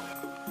fresh.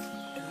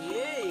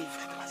 Yay!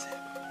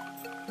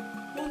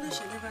 Wonder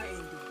shall never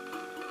end.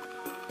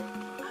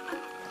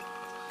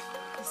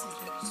 This is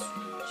very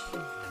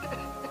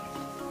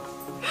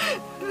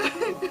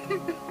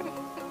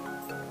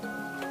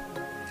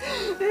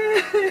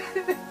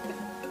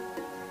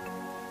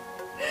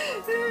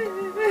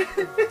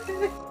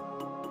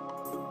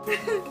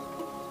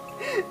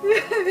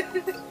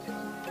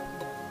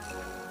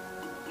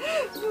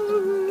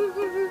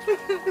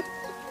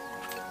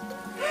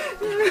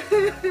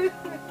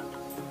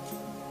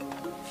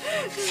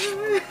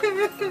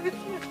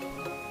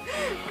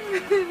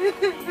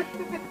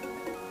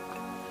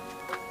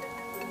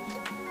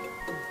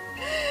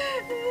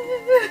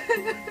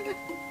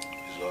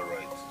It's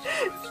alright.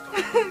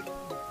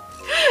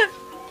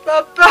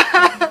 Papa!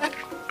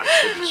 I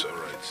said it's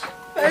alright.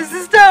 My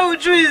sister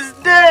Uju is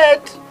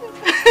dead.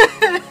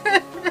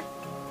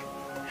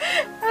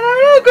 And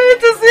I'm not going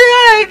to see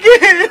her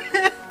again.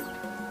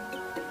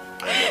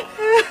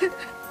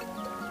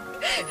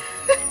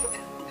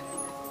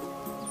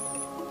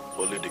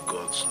 Only the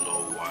gods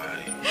know why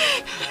you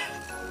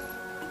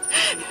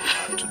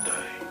had to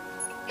die.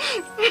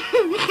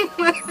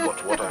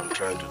 But what I'm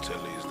trying to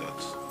tell you is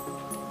that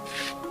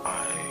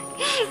I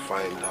will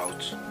find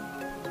out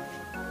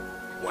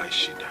why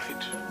she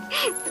died.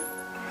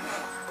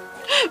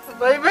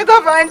 But you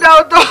better find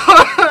out,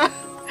 though.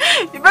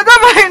 You better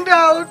find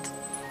out.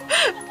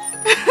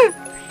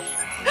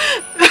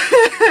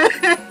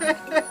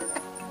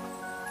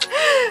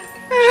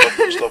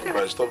 Stop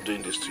crying, stop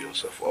doing this to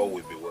yourself. All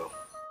will be well.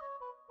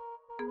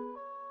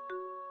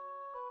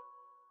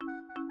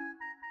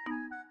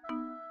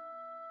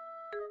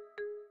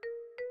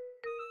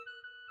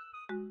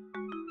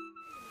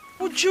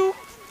 Uju,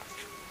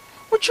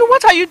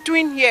 what are you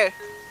doing here?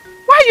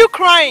 Why are you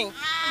crying?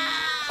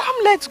 Come,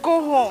 let's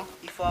go home.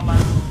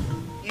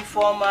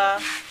 Ifeoma.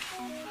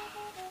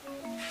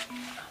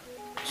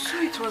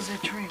 So it was a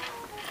dream.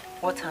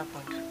 What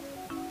happened?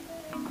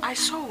 I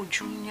saw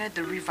Uju near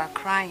the river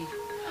crying.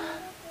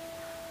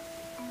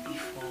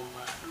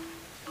 Ifeoma.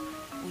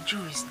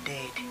 Uju is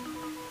dead.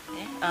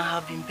 And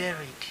have been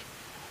buried.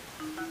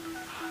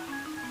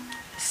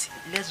 See,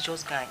 let's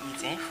just go and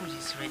eat. Food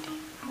is ready.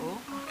 Oh,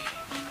 okay.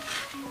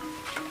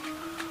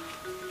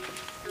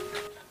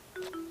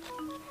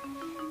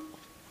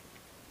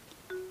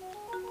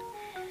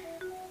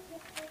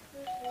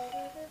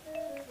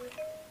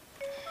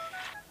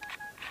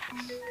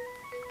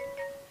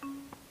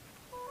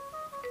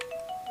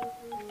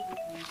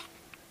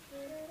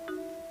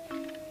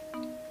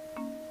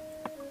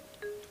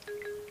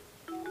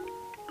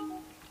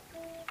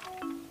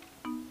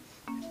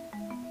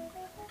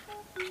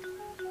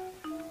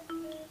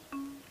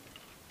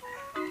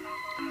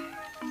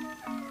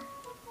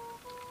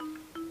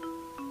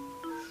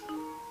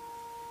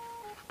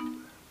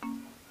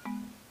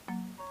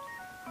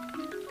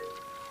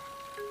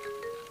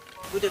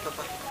 Good day,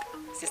 Papa.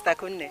 Sister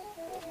Akunne.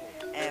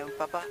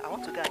 Papa, I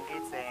want to go and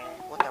get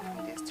water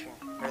from the stream.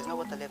 There is no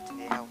water left in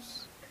the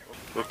house.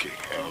 Okay,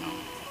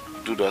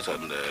 do that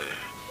and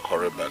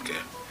hurry back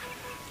here.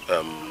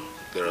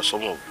 There are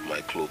some of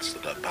my clothes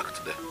that are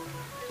packed there,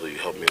 so you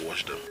help me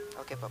wash them.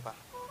 Okay, Papa.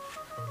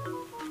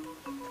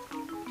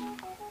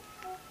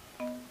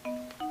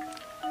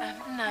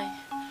 Nai,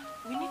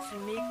 we need to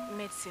make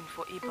medicine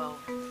for Ibao.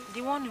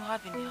 The one you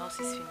have in the house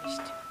is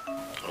finished.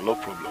 Oh, no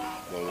problem.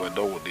 When we're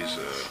done with this,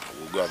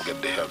 we'll go and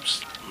get the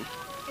herbs.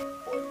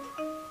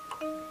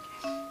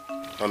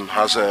 And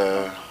has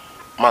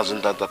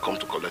Mazin Danta come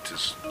to collect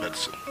his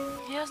medicine?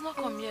 He has not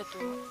come yet,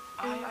 though.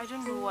 I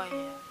don't know why.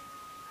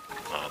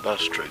 Ah,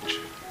 that's strange.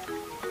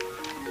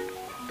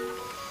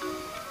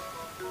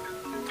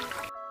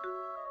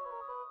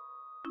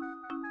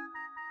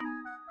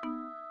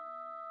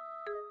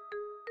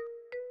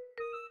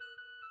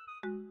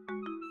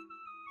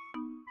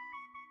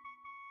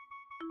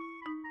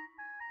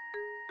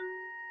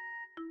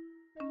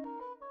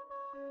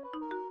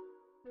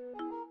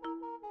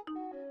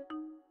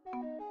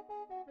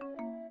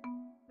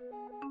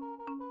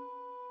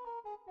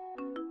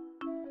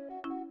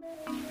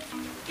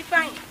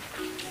 Fine.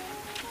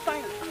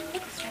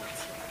 What is wrong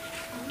with you?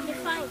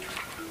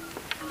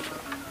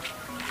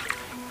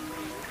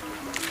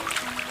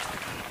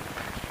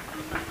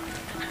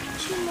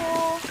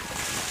 No.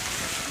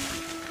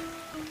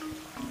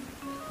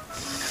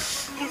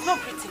 He's not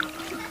breathing.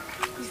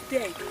 He's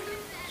dead.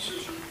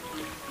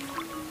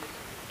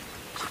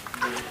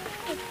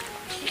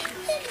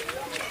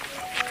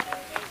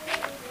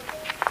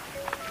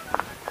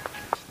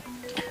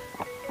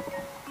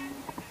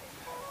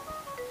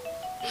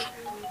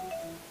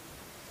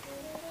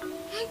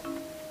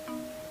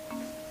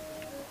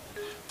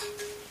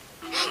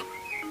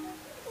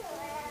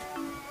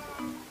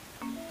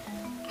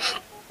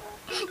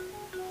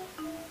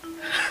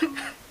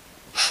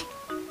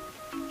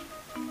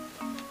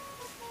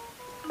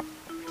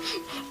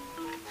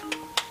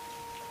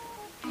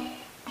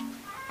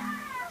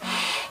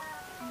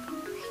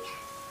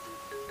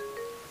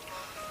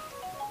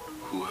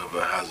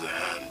 Whoever has a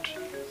hand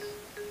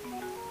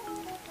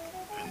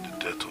in the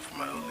death of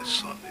my only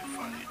son,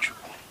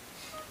 Ifanichuku,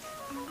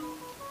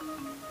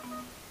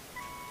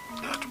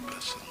 that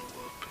person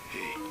will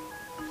pay.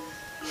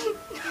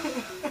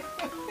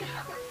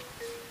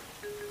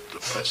 The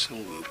person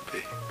will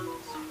pay.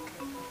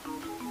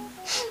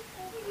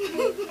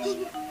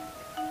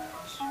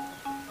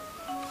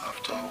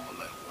 After all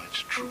I went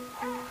through,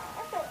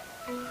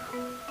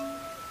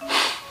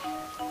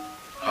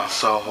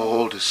 after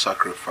all the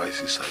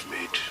sacrifices I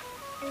made,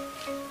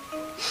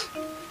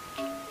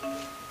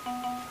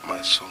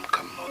 my son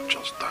cannot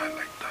just die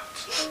like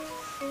that.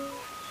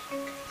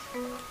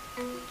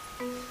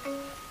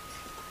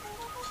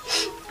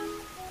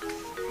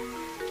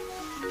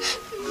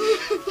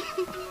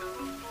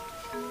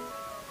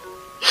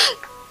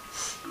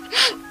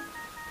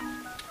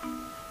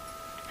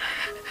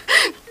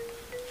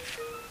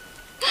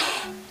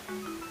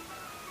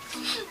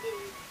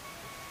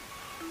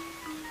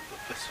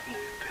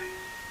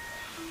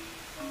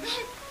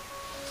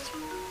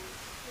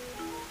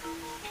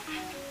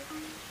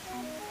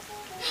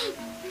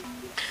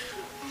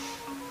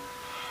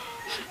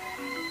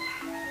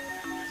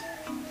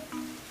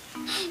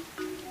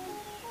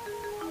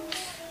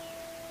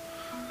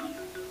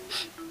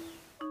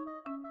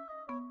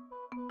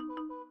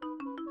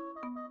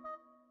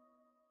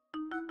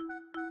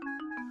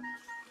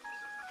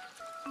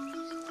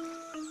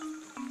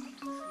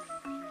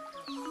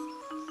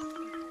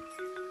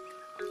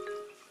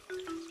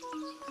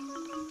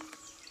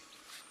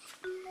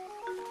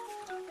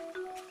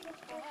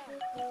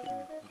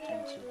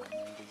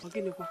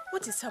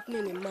 What is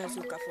happening in Mazi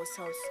Okafor's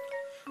house?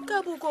 Who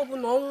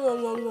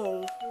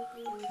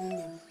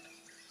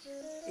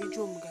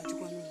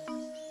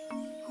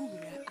will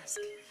I ask?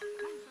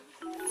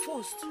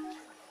 First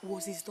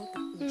was his daughter,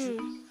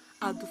 Uju,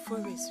 at the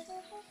forest,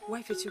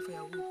 wife fetching for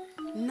your womb.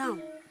 Now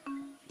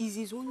is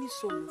his only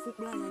son,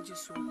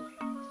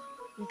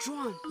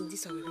 drowned in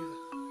this our river.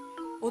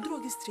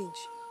 Although it's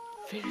strange.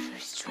 Very, very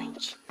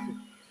strange.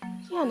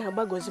 My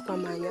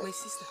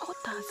sister,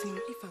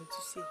 if I'm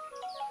to say,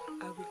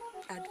 I will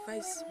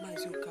advise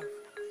Mazi Okafor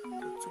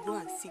to go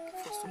and seek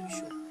for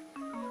solution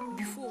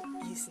before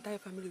his entire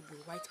family will be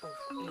wiped off.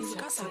 If you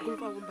can't go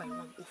over one by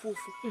one,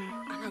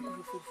 and I go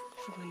for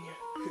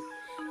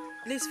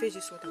let's fetch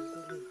this water and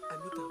go home and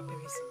meet our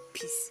parents in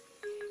peace.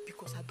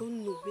 Because I don't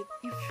know if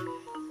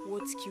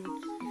what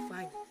killed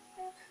Ifeanyi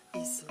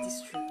is in this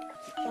tree.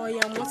 Oh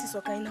yeah, what is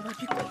okay in our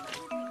people?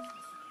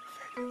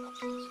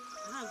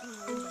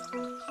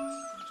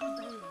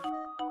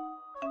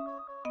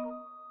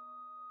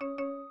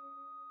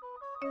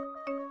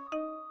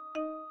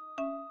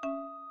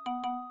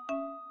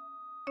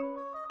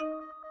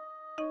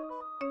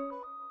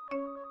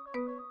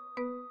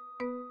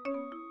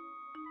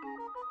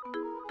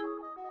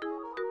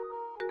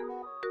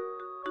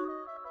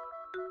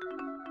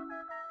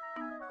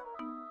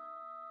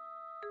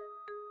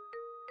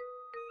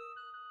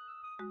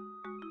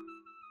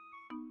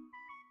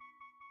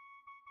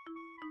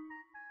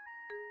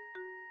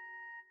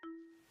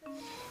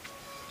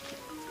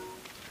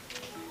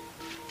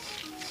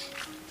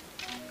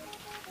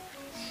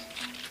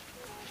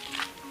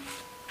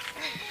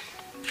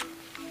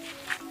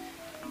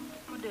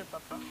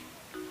 Papa.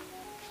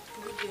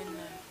 Good day,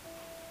 Nan.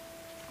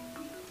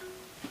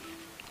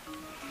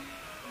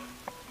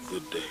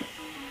 Good day.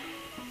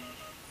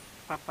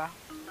 Papa,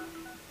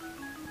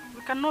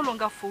 we can no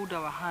longer fold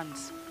our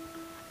hands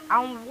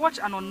and watch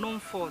an unknown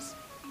force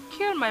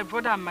kill my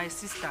brother and my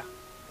sister.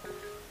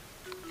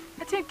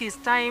 I think it's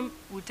time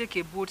we take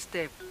a bold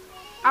step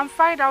and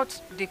find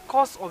out the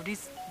cause of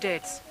this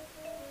death.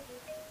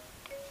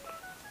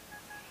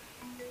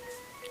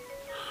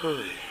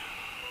 Hey.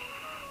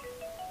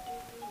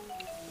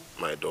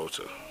 My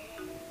daughter,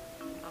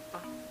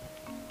 Papa,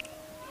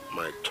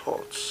 my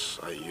thoughts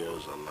and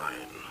yours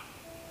align.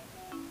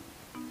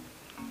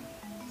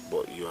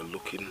 But you are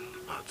looking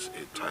at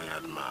a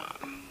tired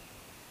man.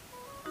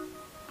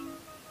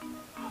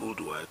 Who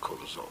do I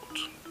consult?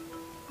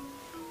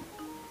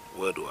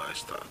 Where do I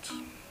start?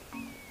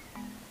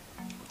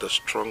 The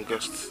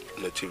strongest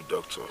native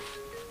doctor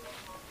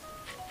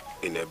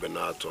in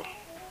Ebenato,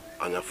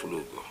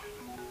 Anyafulugo,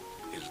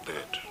 is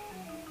dead.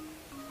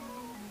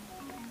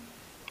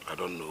 I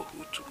don't know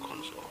who to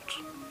consult.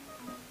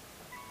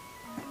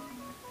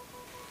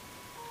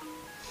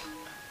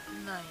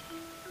 Nai,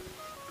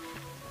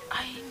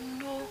 I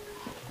know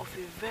of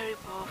a very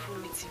powerful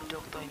native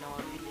doctor in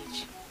our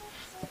village.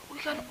 We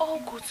can all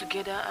go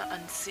together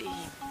and see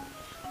him.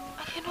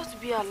 I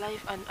cannot be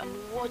alive and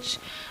watch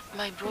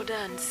my brother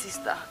and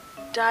sister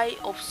die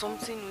of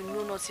something we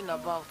know nothing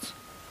about.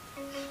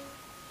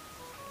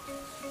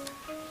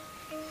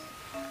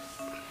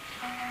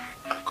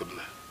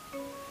 Akunne,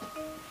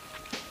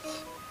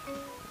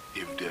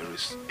 if there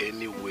is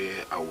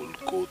anywhere I will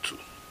go to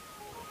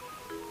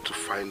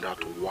find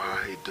out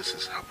why this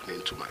is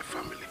happening to my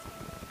family,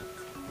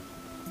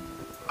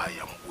 I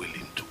am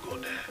willing to go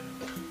there.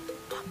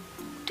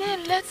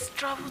 Then let's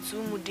travel to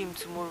Umudim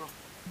tomorrow.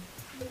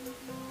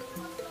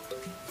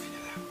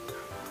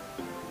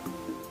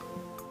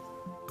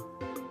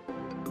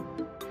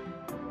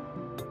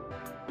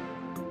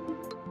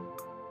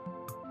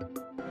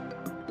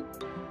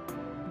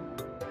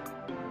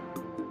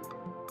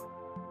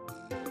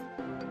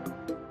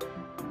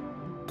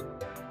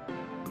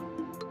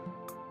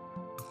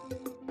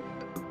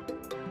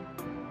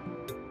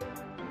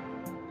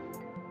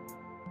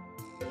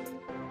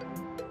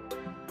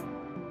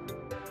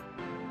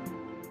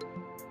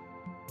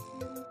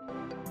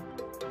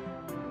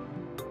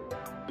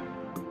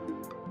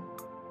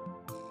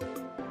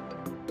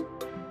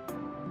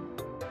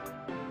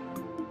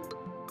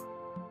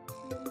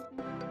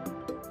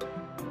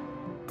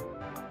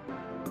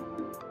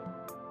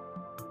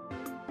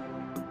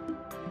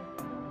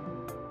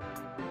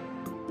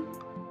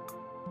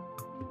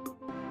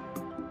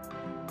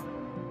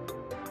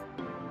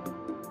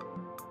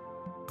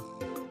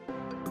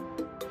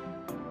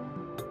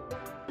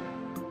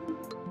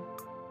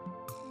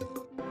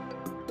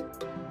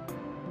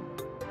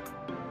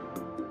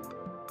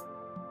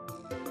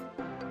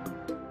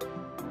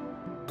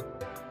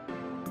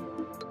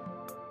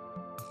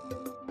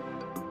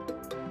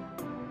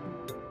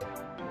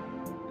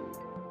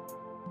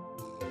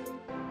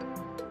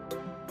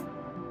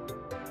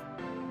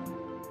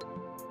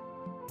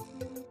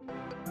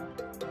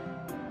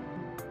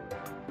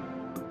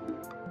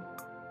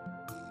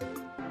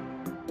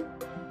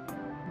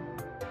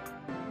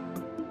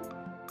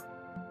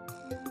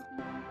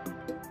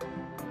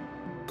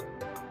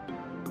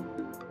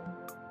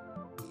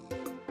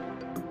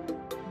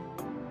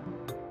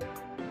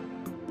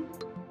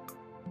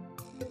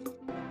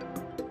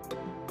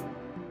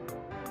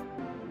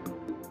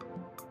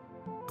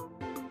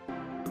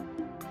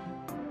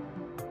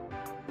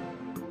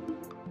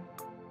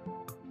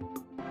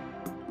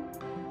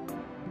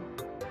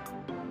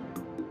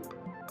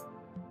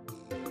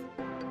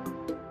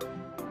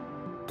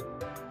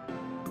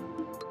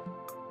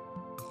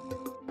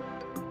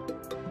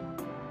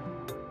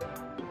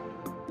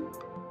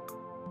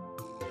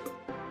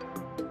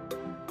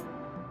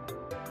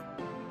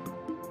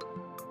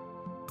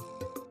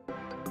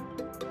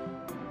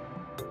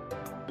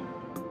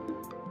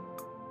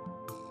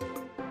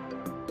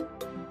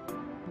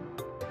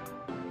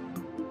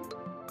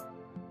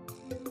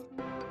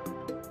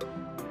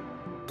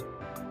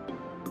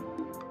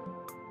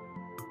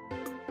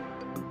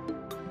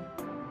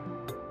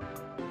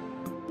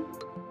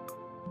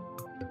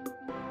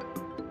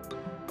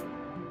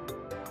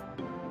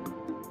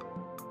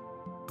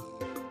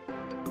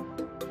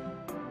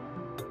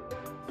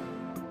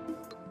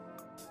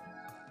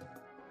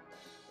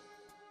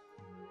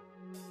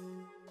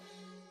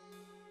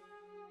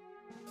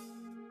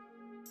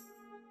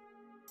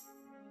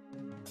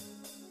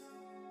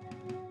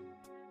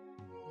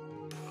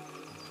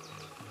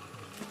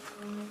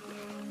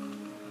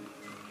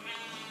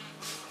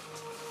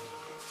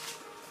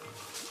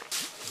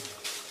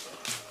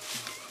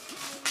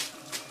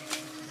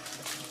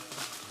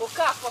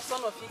 Okafor,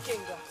 son of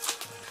Ikenga.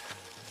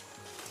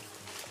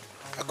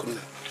 Akunne,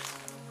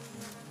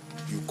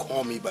 you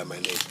call me by my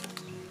name.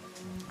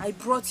 I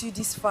brought you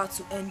this far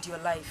to end your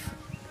life.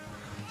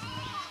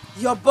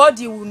 Your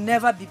body will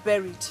never be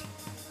buried.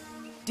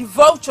 The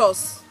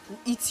vultures will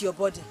eat your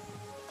body.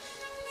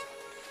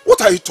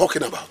 What are you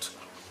talking about?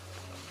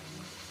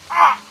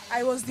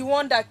 I was the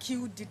one that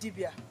killed the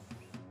Dibia.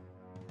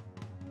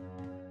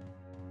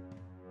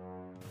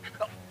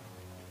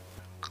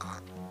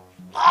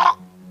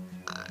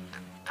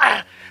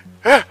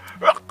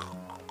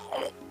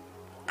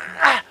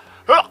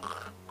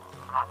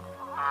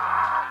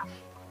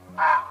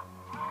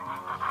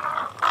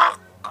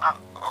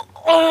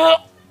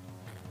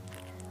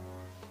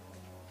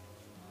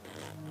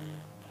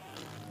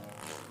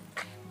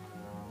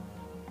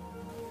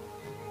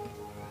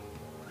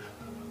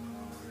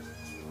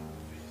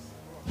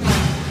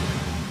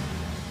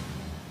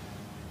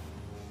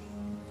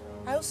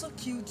 I also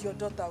killed your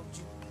daughter,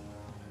 Uju.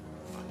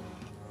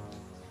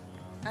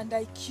 And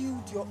I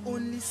killed your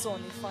only son,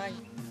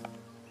 Ifeanyi.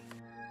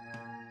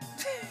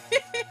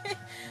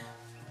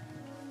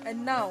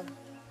 And now,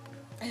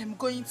 I am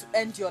going to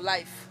end your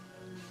life.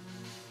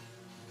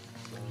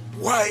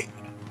 Why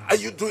are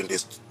you doing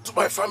this to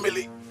my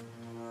family?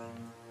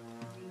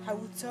 I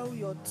will tell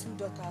your two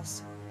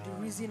daughters the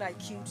reason I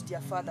killed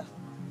their father.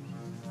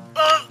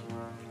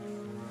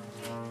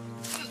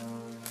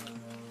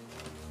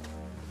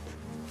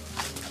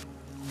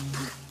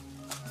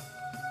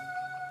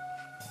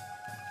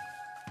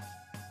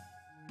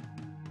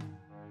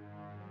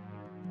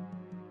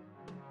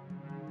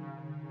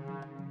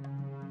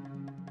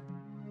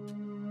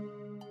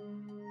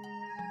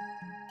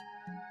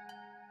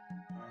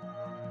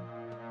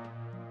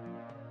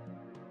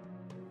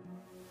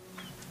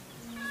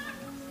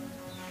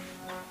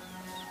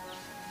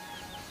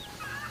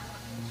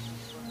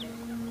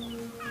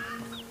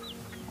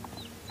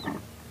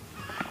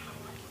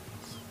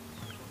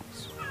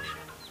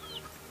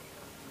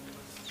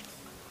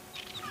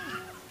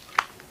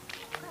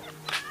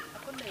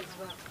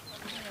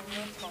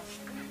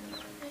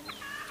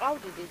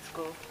 did it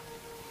go?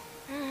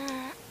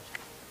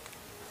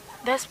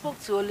 They spoke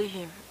to only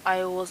him.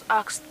 I was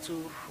asked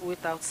to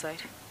wait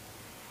outside.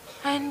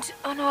 And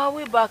on our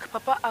way back,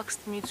 Papa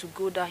asked me to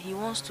go that he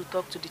wants to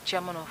talk to the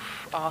chairman of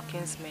our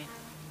kinsmen.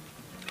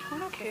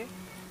 Okay.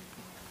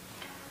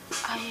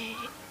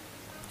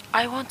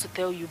 I want to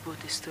tell you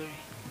both a story.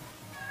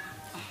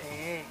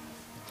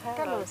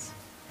 Tell us.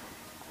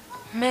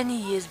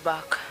 Many years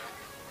back,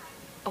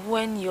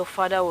 when your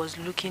father was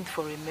looking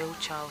for a male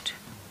child,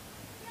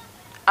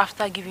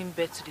 after giving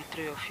birth to the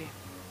three of you,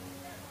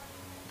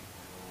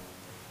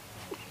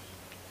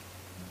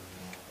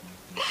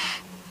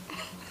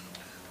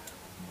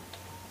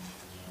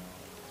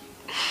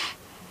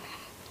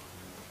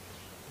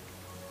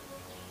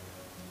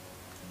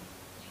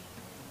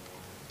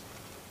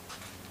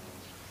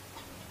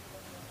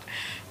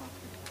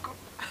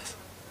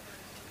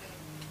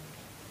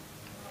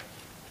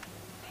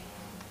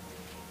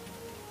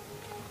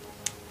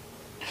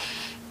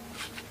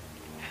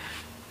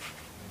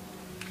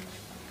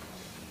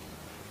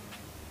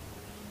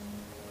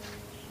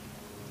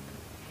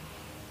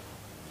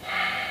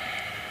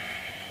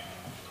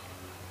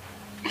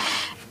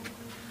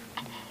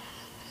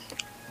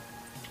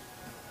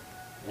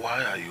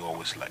 why are you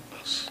always like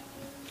this?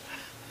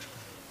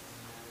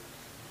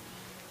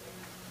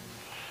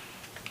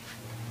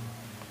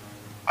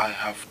 I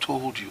have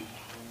told you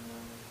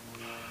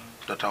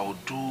that I will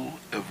do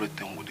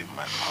everything within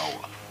my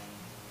power.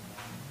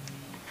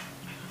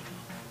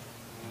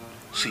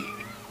 See,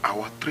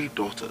 our three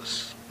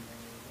daughters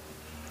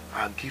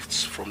are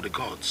gifts from the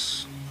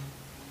gods.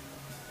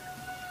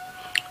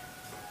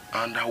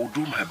 And I will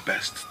do my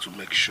best to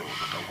make sure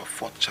that our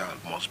fourth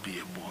child must be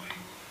a boy.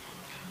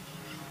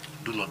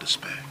 Do not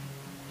despair.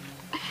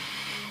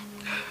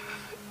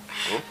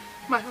 Oh?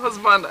 My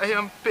husband, I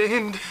am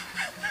pained.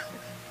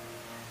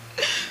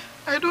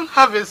 I don't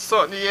have a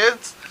son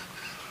yet.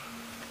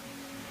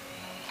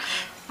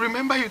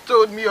 Remember you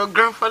told me your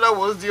grandfather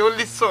was the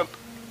only son.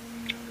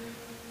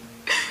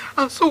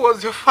 And so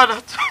was your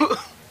father too.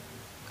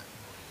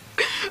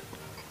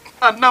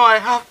 And now I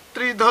have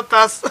three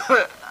daughters.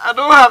 I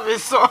don't have a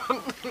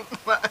son.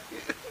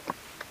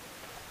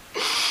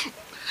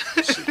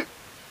 See,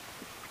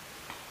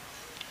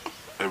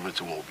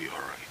 everything will be all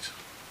right.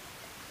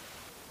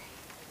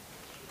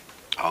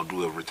 I'll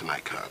do everything I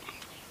can.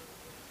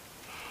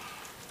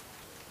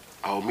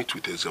 I'll meet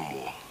with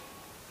Ezemo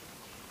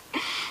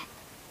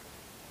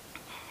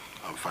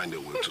and find a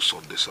way to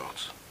sort this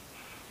out.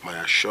 My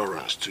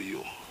assurance to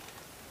you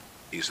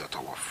is that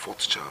our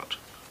fourth child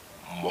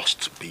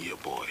must be a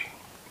boy.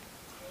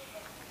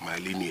 My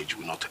lineage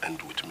will not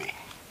end with me.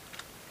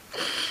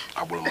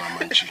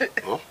 Abulmamanchi.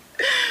 Oh?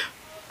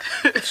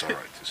 It's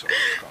alright, it's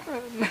alright.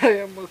 Come.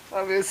 I must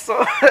have a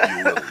son.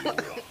 You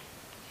will.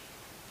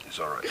 It's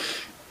alright.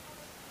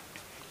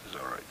 It's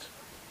alright.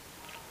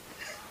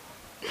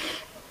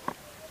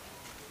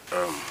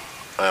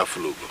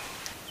 Ayafulugo.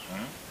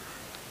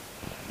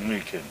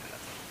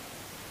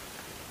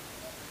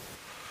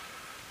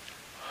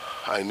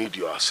 I need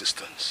your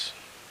assistance.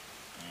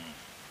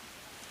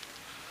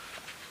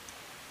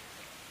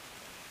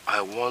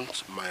 I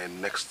want my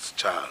next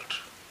child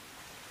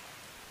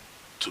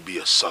to be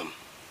a son.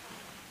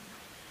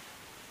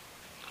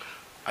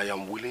 I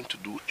am willing to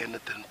do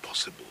anything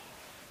possible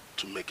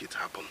to make it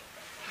happen.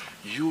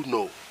 You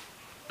know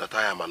that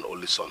I am an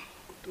only son,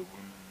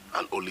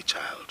 an only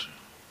child.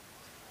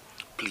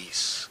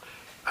 Please,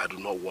 I do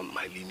not want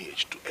my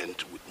lineage to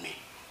end with me.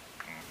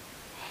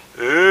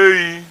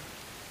 Hey!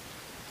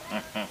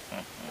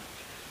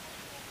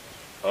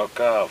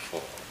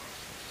 Okafor,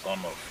 son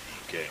of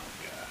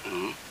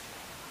Ikenga.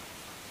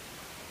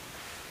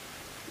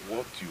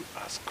 What you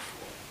ask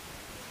for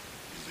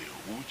is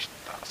a huge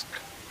task.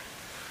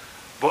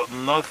 But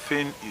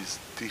nothing is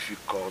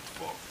difficult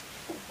for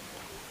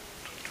Okafor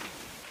to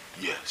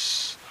do.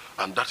 Yes,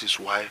 and that is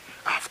why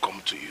I have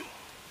come to you.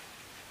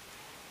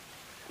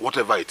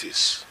 Whatever it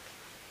is,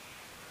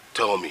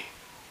 tell me,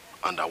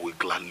 and I will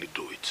gladly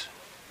do it.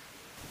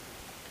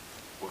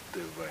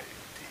 Whatever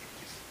it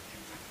is, you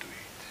will do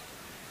it.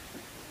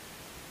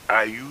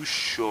 Are you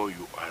sure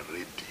you are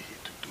ready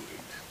to do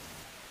it?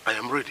 I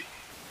am ready.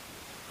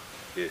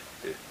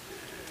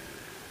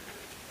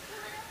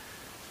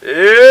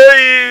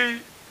 Hey,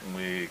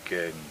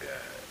 Mwikenga,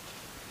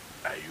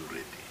 are you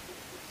ready?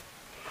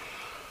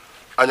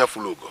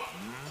 Anyafulugo,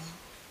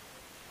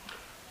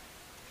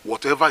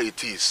 whatever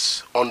it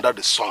is under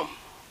the sun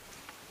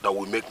that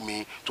will make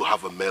me to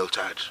have a male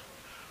child,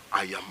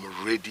 I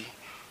am ready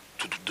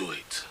to do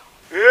it.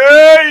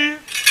 Hey!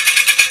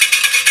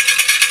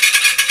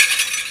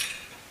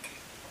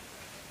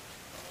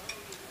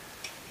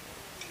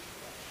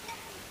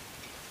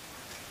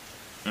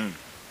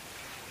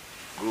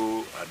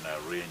 Go and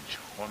arrange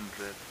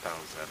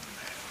 100,000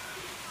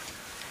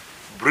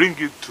 naira. Bring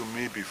it to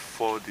me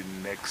before the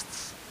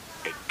next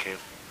Eke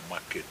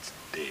market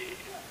day.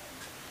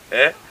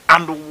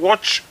 And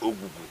watch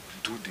Ogugu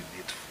do the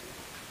needful.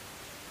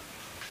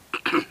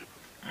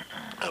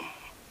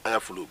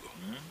 Ayafulugo,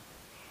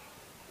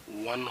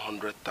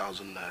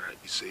 100,000 naira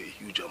is a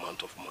huge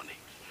amount of money.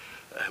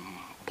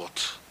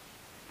 But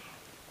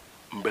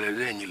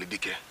mbelede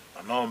nyilidike.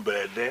 No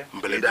mbelede.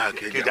 Mbelede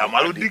hakeja.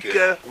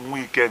 Kejamaludike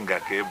mwikenga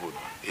kebu.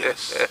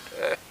 Yes.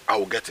 I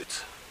will get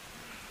it.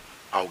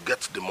 I'll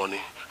get the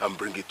money and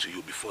bring it to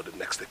you before the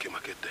next Eke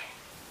market day.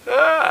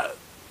 Ah,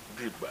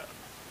 deep bad.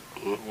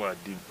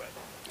 What deep bad?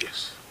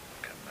 Yes.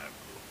 Can I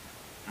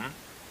go?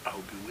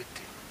 I'll be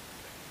waiting.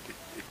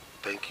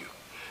 Thank you.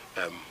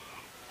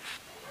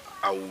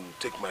 I will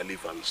take my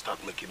leave and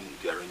start making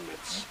the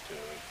arrangements.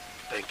 Okay.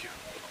 Thank you.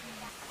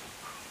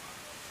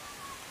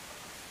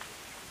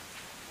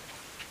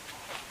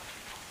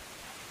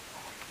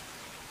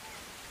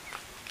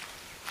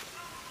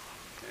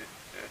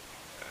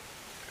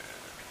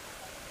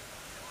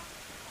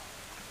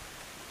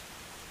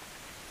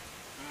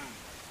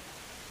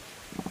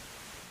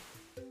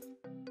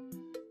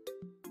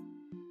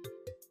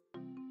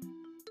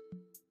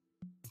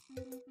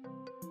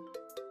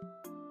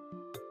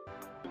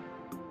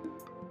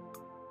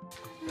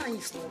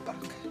 He's not back.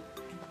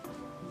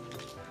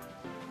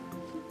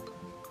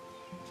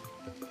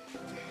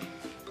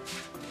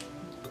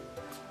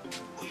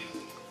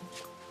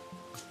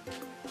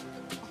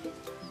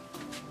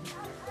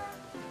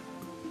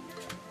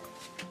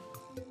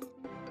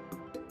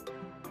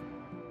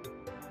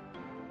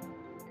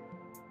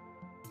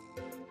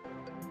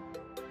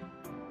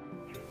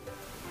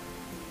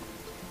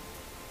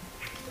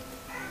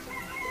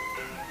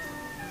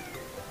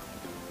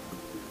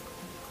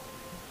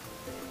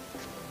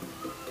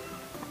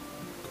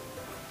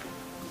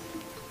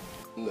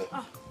 No.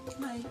 Ah,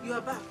 Nai, you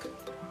are back.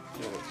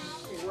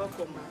 Yes. Hey,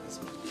 welcome, my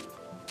husband.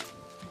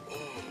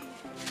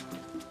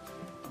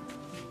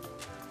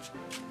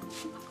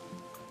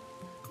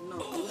 No.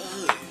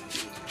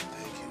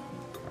 Thank you.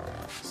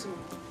 So,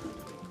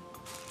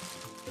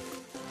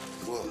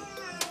 Well,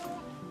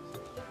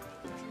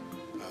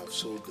 I have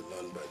sold the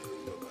land by the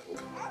river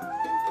bank.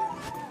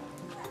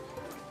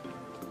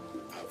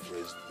 And I've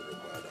raised the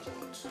required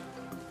amount.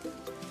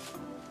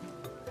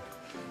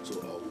 So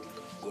I'll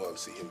go and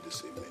see him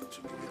this evening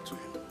to give it to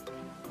him.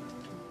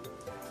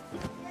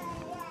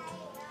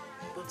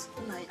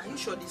 but Nai, are you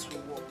sure this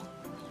will work?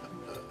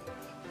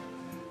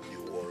 You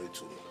worry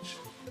too much.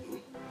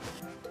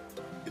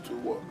 It will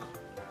work.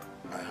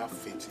 I have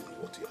faith in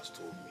what he has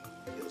told me.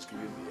 He has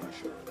given me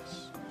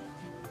assurance.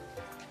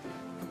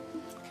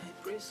 Okay, I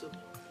pray so.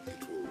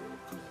 It will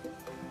work.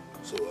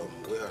 So,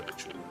 where are the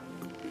children?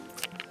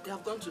 They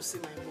have gone to see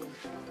my mom.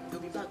 They'll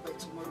be back by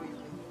tomorrow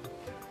evening.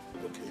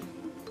 Okay.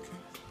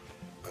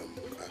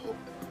 I hope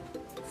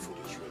the food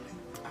is ready.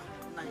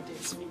 Nai,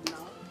 there's me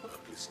now.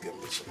 Please get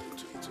me something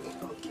to eat.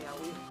 Okay, I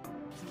will.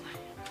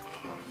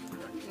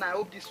 Now, I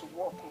hope this will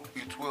work.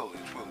 It will.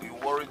 You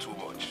worry too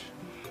much.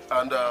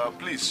 And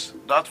please,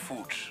 that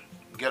food,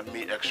 get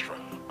me extra.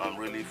 I'm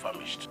really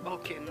famished.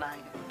 Okay, Nai.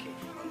 Okay.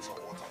 And some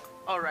water.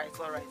 All right,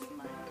 Nai. All right,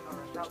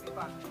 I'll be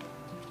back.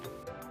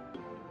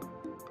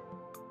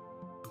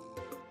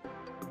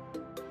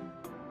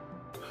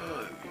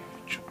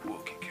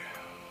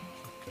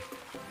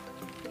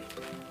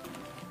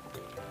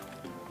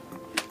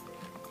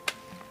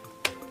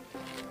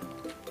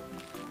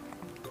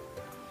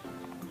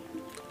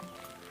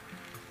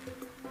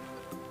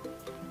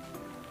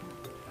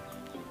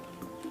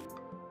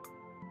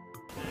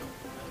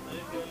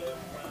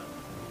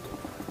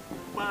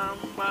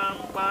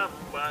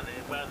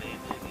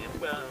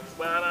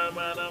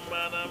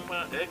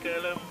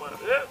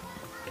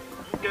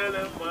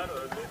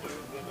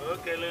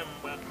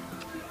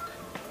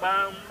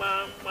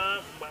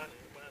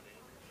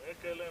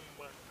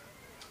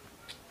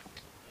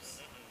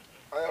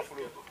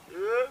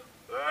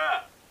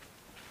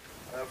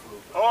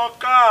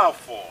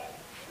 Okafor.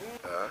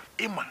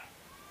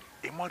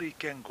 Imori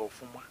Ikenga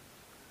ofuma.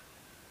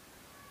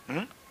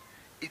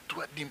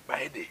 Itwa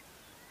dimpaede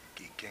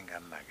ki Ikenga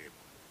nage.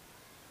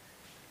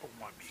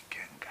 Omwa bi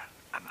Ikenga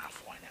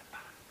anafwanya ta.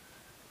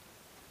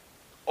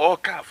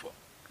 Okafor.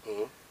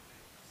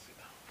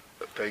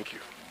 Thank you.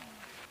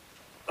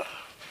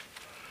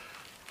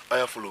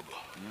 Ayafulugo.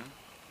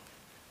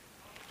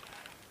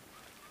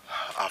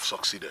 I've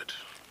succeeded.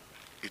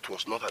 It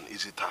was not an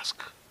easy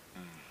task,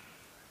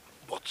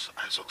 but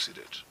I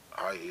succeeded.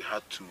 I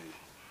had to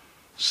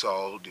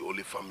sell the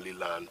only family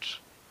land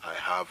I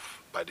have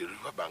by the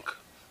riverbank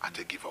at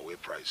a giveaway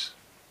price,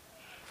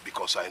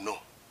 because I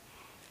know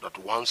that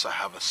once I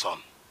have a son,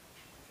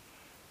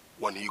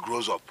 when he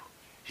grows up,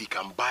 he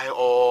can buy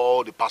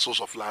all the parcels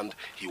of land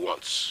he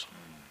wants.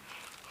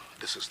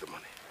 This is the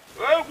money.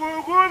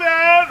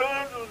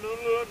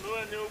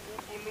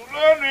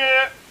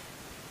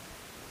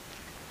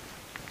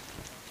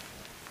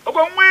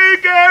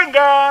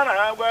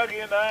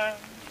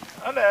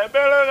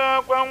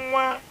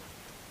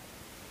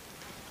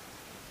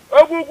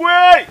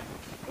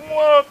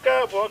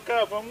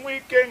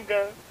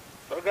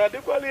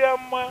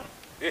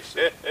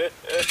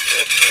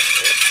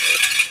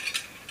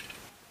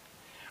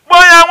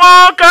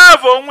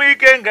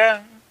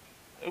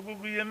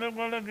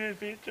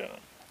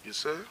 You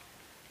say?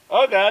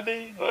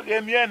 Okay,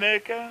 me and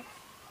Eka.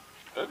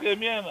 Okay,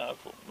 me and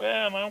Uncle.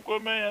 Man, Uncle,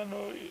 man,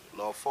 no.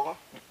 No 4?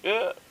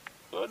 Yeah,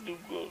 what do you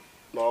go?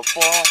 No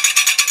 4.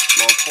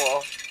 No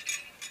 4.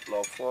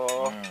 No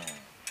 4.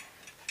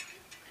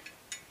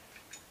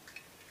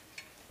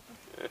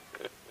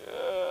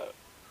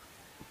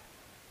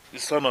 The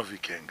son of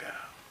Ikenga.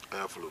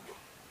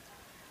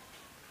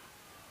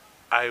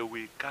 I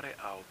will carry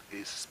out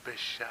a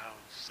special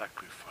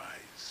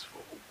sacrifice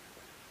for you,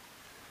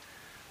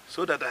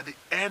 so that at the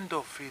end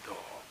of it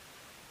all,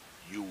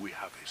 you will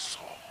have a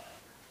son.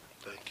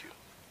 Thank you.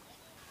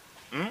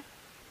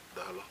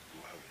 Dalo,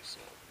 you have a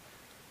son.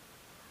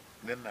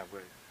 Then I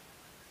will.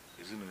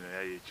 Is in the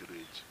age.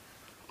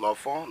 No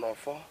 4, no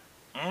 4.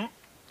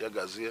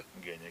 Yagazie.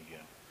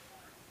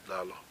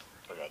 Dalo.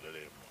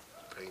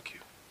 Thank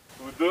you.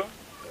 Udo?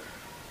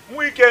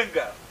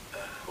 Mwikenga.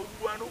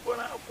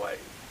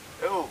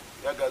 Oh,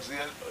 Yagazie.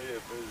 Oh,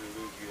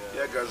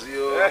 yeah, Yagazie.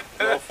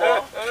 No 4.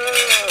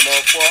 No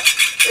 4.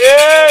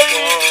 Hey!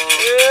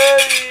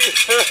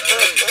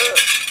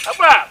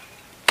 Apa?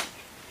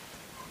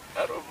 I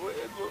don't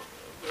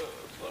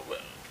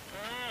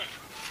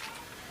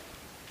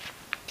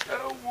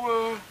know.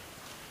 Oh,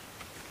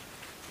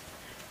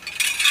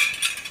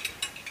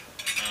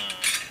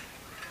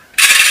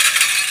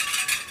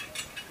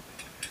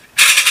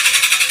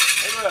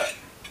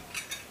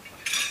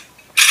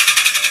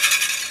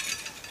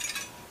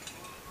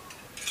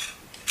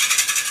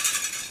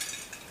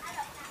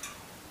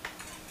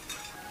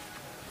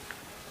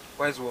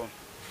 Wise one,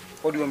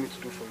 what do you want me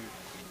to do for you?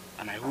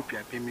 And I hope you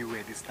are paying me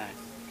well this time.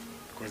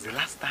 Because the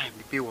last time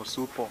the pay was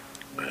so poor.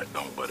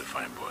 Don't worry,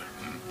 fine boy.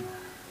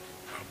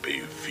 I'll pay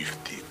you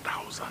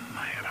 50,000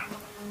 naira.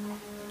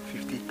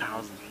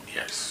 50,000?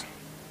 Yes.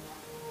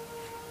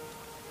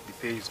 The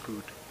pay is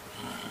good.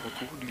 But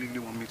what do you really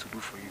want me to do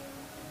for you?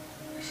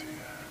 You see,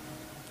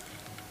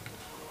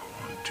 I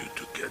want you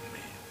to get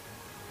me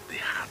the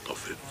heart of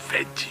a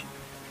virgin.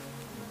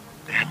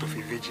 The heart of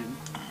a virgin?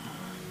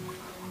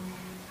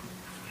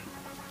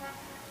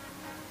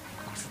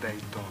 Consider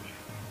it done.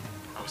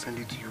 I'll send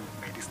it to you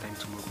by this time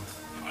tomorrow.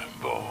 Fine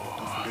boy.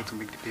 Don't forget to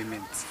make the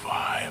payment.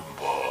 Fine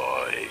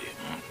boy.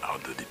 I'll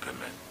do the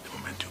payment. The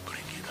moment you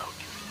bring it, I'll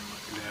give you the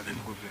money. You don't have any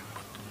problem.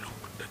 But look,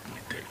 let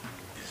me tell you,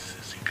 this is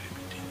a secret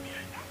between me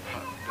and you.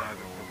 Don't have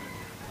a problem.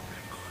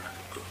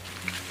 Go.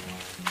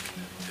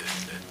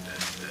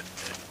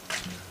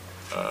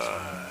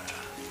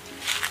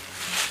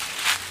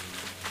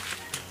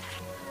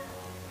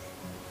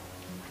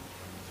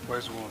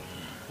 Where's one?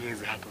 Here is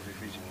the heart of a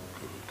virgin.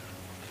 Good.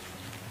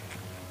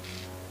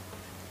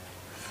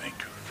 Thank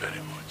you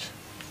very much.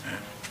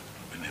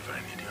 Whenever I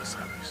need your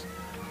service,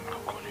 I'll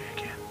call you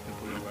again.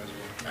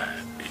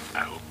 I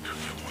hope your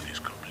money is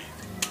complete.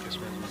 Yes,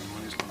 my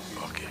money is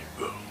complete. Okay,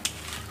 go.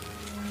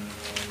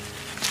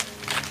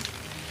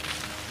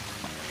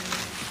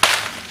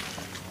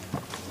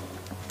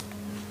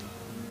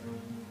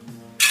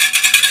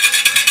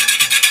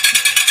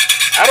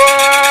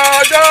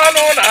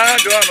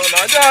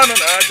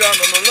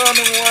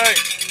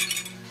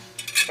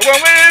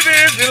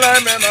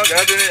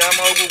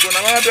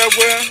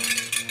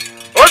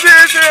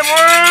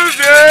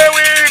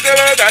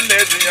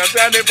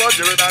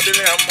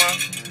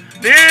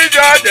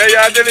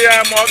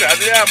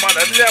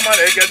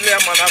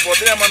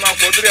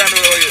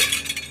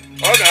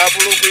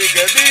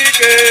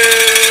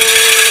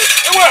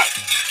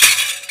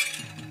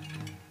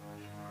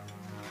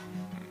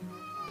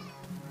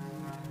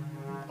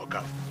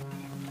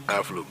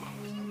 When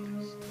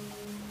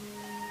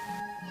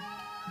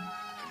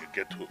you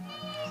get home,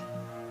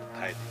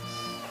 tie this.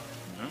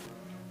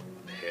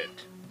 The head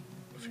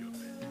of your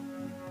bed.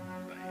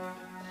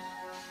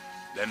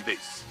 Then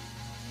this.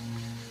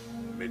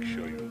 Make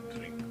sure you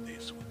drink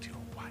this with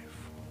your wife.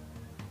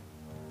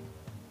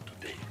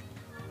 Today.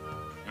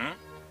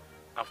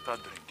 After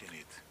drinking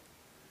it,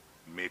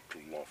 make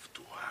love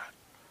to her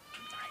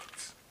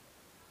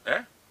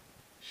tonight.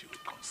 She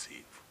will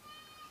conceive.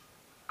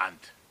 And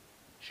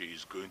she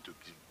is going to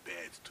give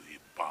birth to a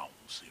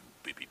bouncing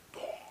baby boy.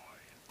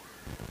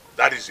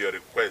 That is your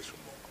request,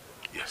 Umo.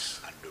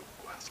 Yes. And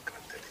Ogu has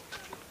granted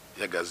it.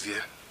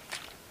 Yagazie,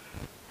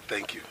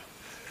 thank you.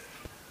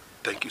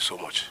 Thank you so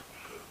much.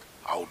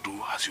 I'll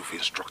do as you've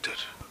instructed.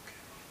 Okay,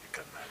 you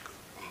can now go.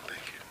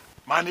 Thank you.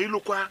 Mani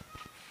lukwa,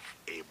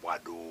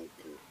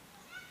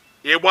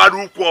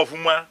 Igbadu ukwu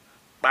ofuma,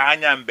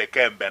 anya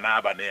mbeke mbe na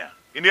abani ya.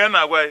 Ini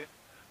na agwa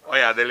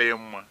oya adịlị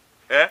mma.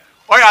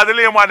 Oya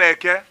adịlị mma na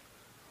eke.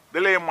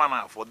 Dịlị mma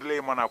na afọ,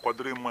 dịlị mma na akwa,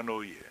 dịlị mma na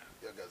oyi.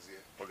 Yagazie.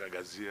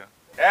 Ogagazie.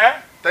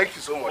 Thank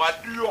you so much.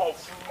 Wadu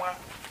ofuma.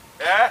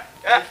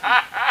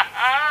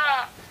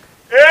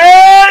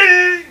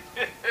 Hey!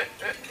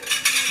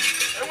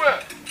 Ewe.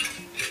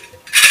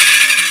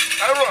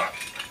 Arwa.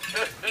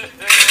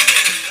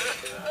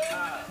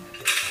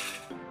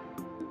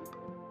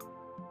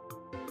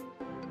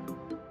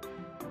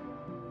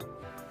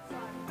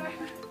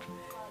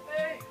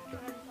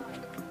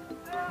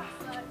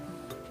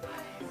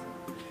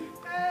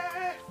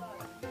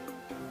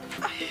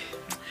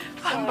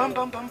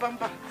 Bam.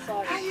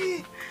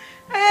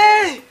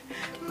 Hey,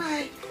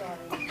 my.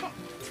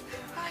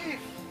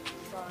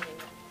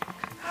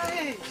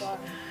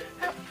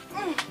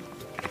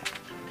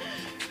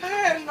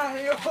 Hey,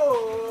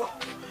 Nayo.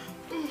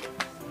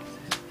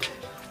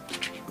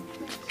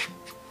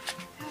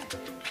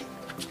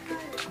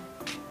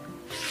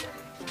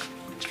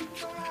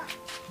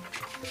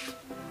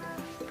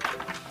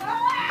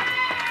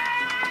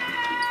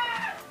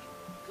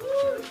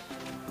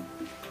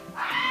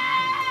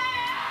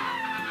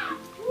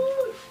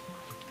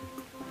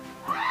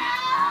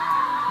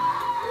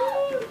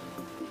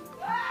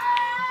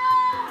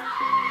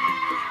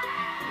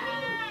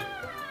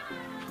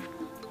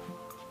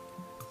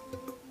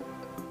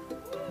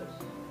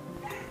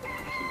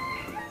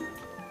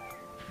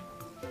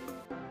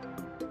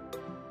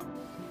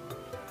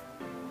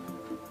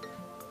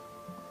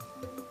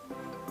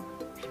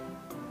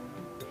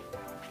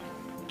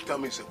 Tell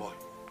me it's a boy.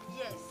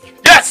 Yes.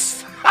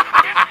 Yes!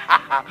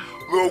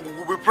 May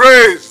Ogugu be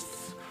praised.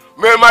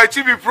 May my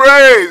chief be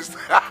praised.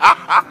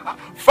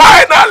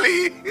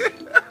 Finally!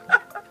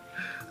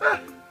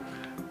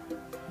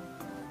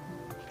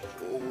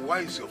 Oh, why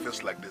is your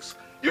face like this?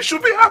 You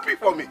should be happy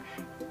for me.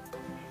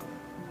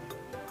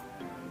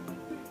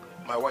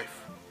 My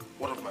wife.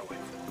 What of my wife?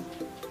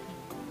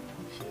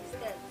 She's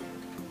dead.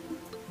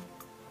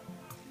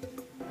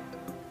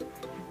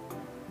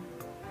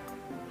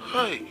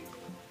 Hey.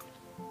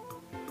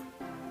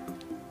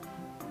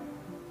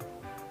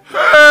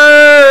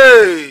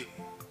 Hey!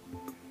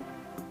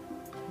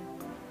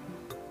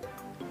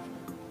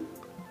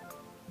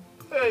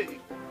 Hey!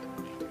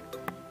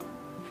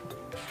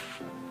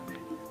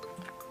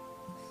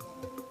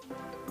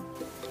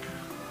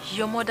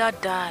 Your mother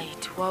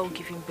died while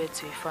giving birth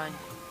to Ifeanyi.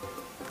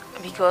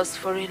 Because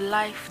for a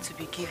life to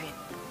be given,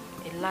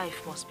 a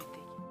life must be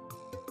taken.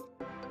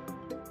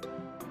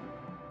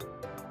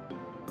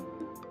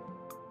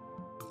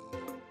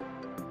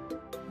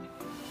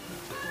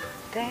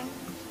 Then,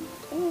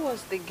 who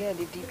was the girl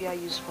the Dibia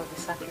used for the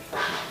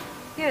sacrifice?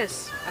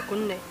 Yes,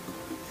 Akunne.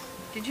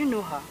 Did you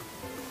know her?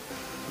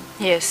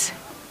 Yes.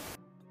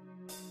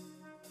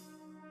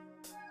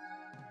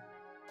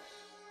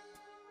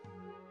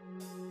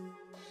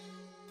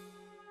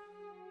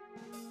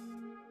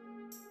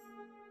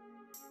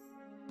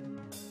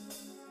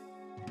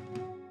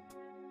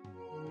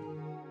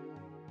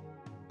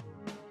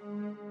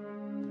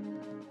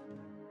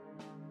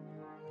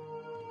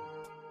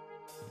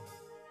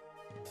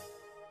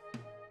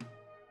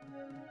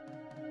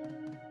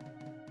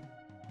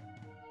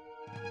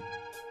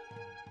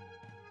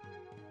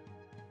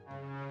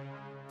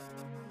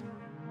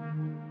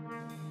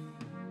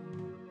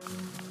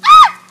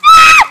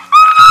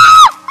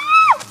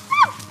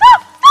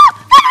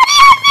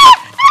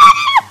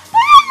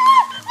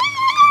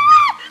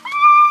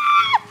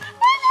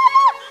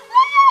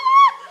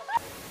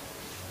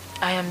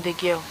 The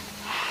girl.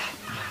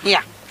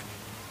 Yeah.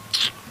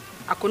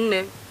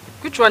 Akunne,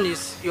 which one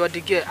is your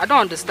the girl? I don't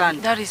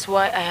understand. That is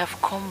why I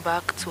have come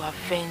back to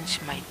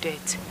avenge my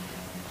death.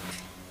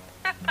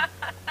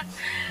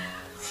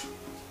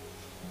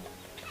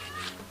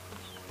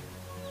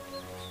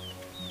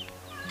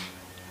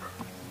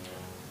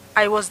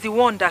 I was the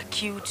one that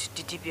killed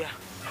the Dibia.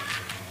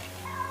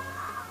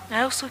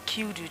 I also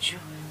killed Uju.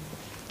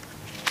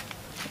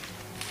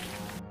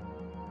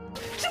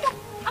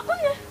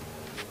 Akunne!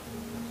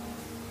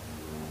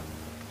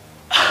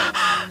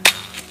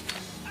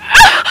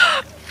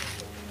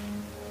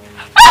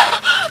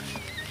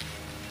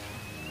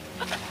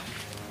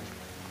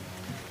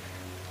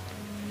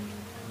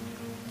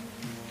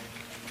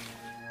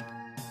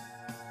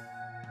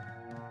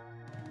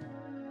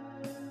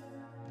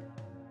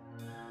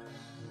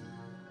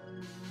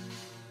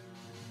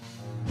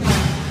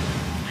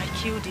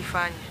 Killed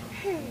Ifeanyi.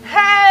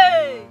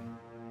 Hey!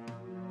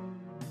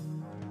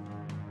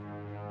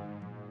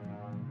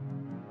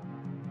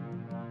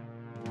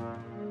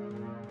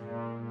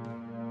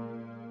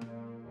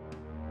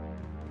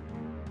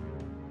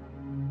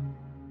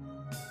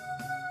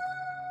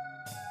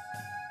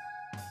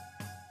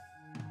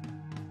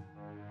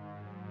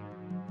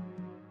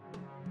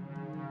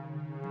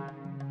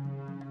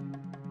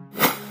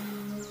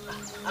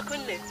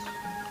 Akunne.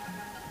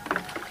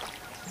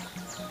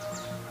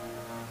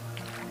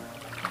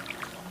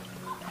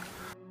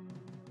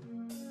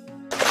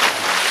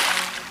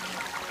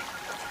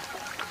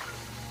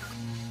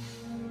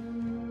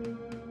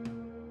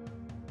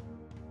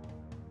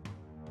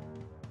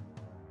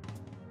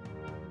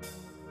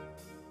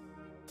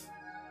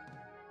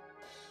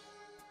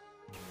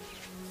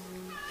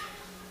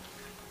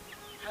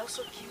 I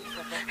also killed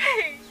Father.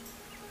 Hey!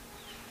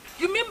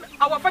 You mean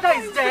our father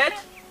is dead?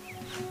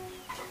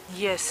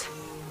 Yes.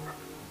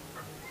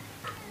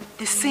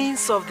 The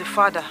sins of the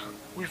father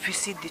will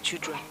visit the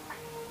children.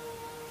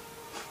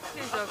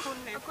 Please,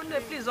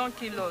 Akunne, please don't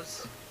kill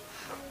us.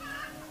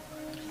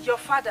 Your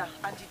father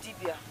and the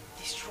Dibia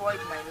destroyed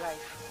my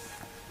life.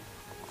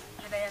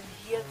 And I am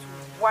here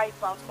to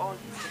wipe out all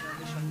his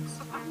generations.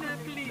 Akunne,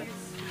 please.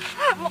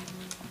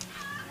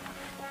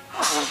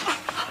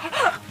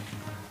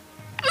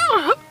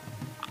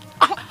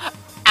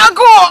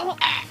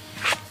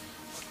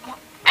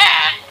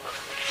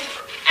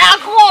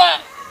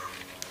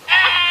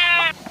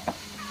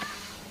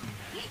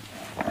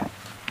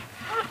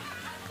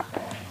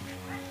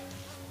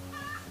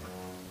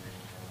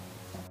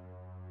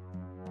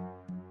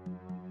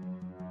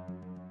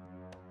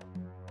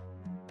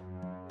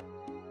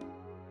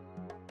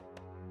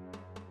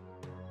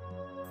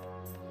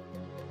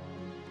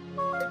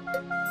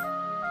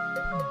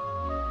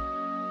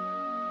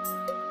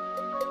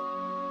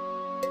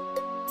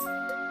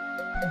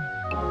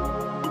 you.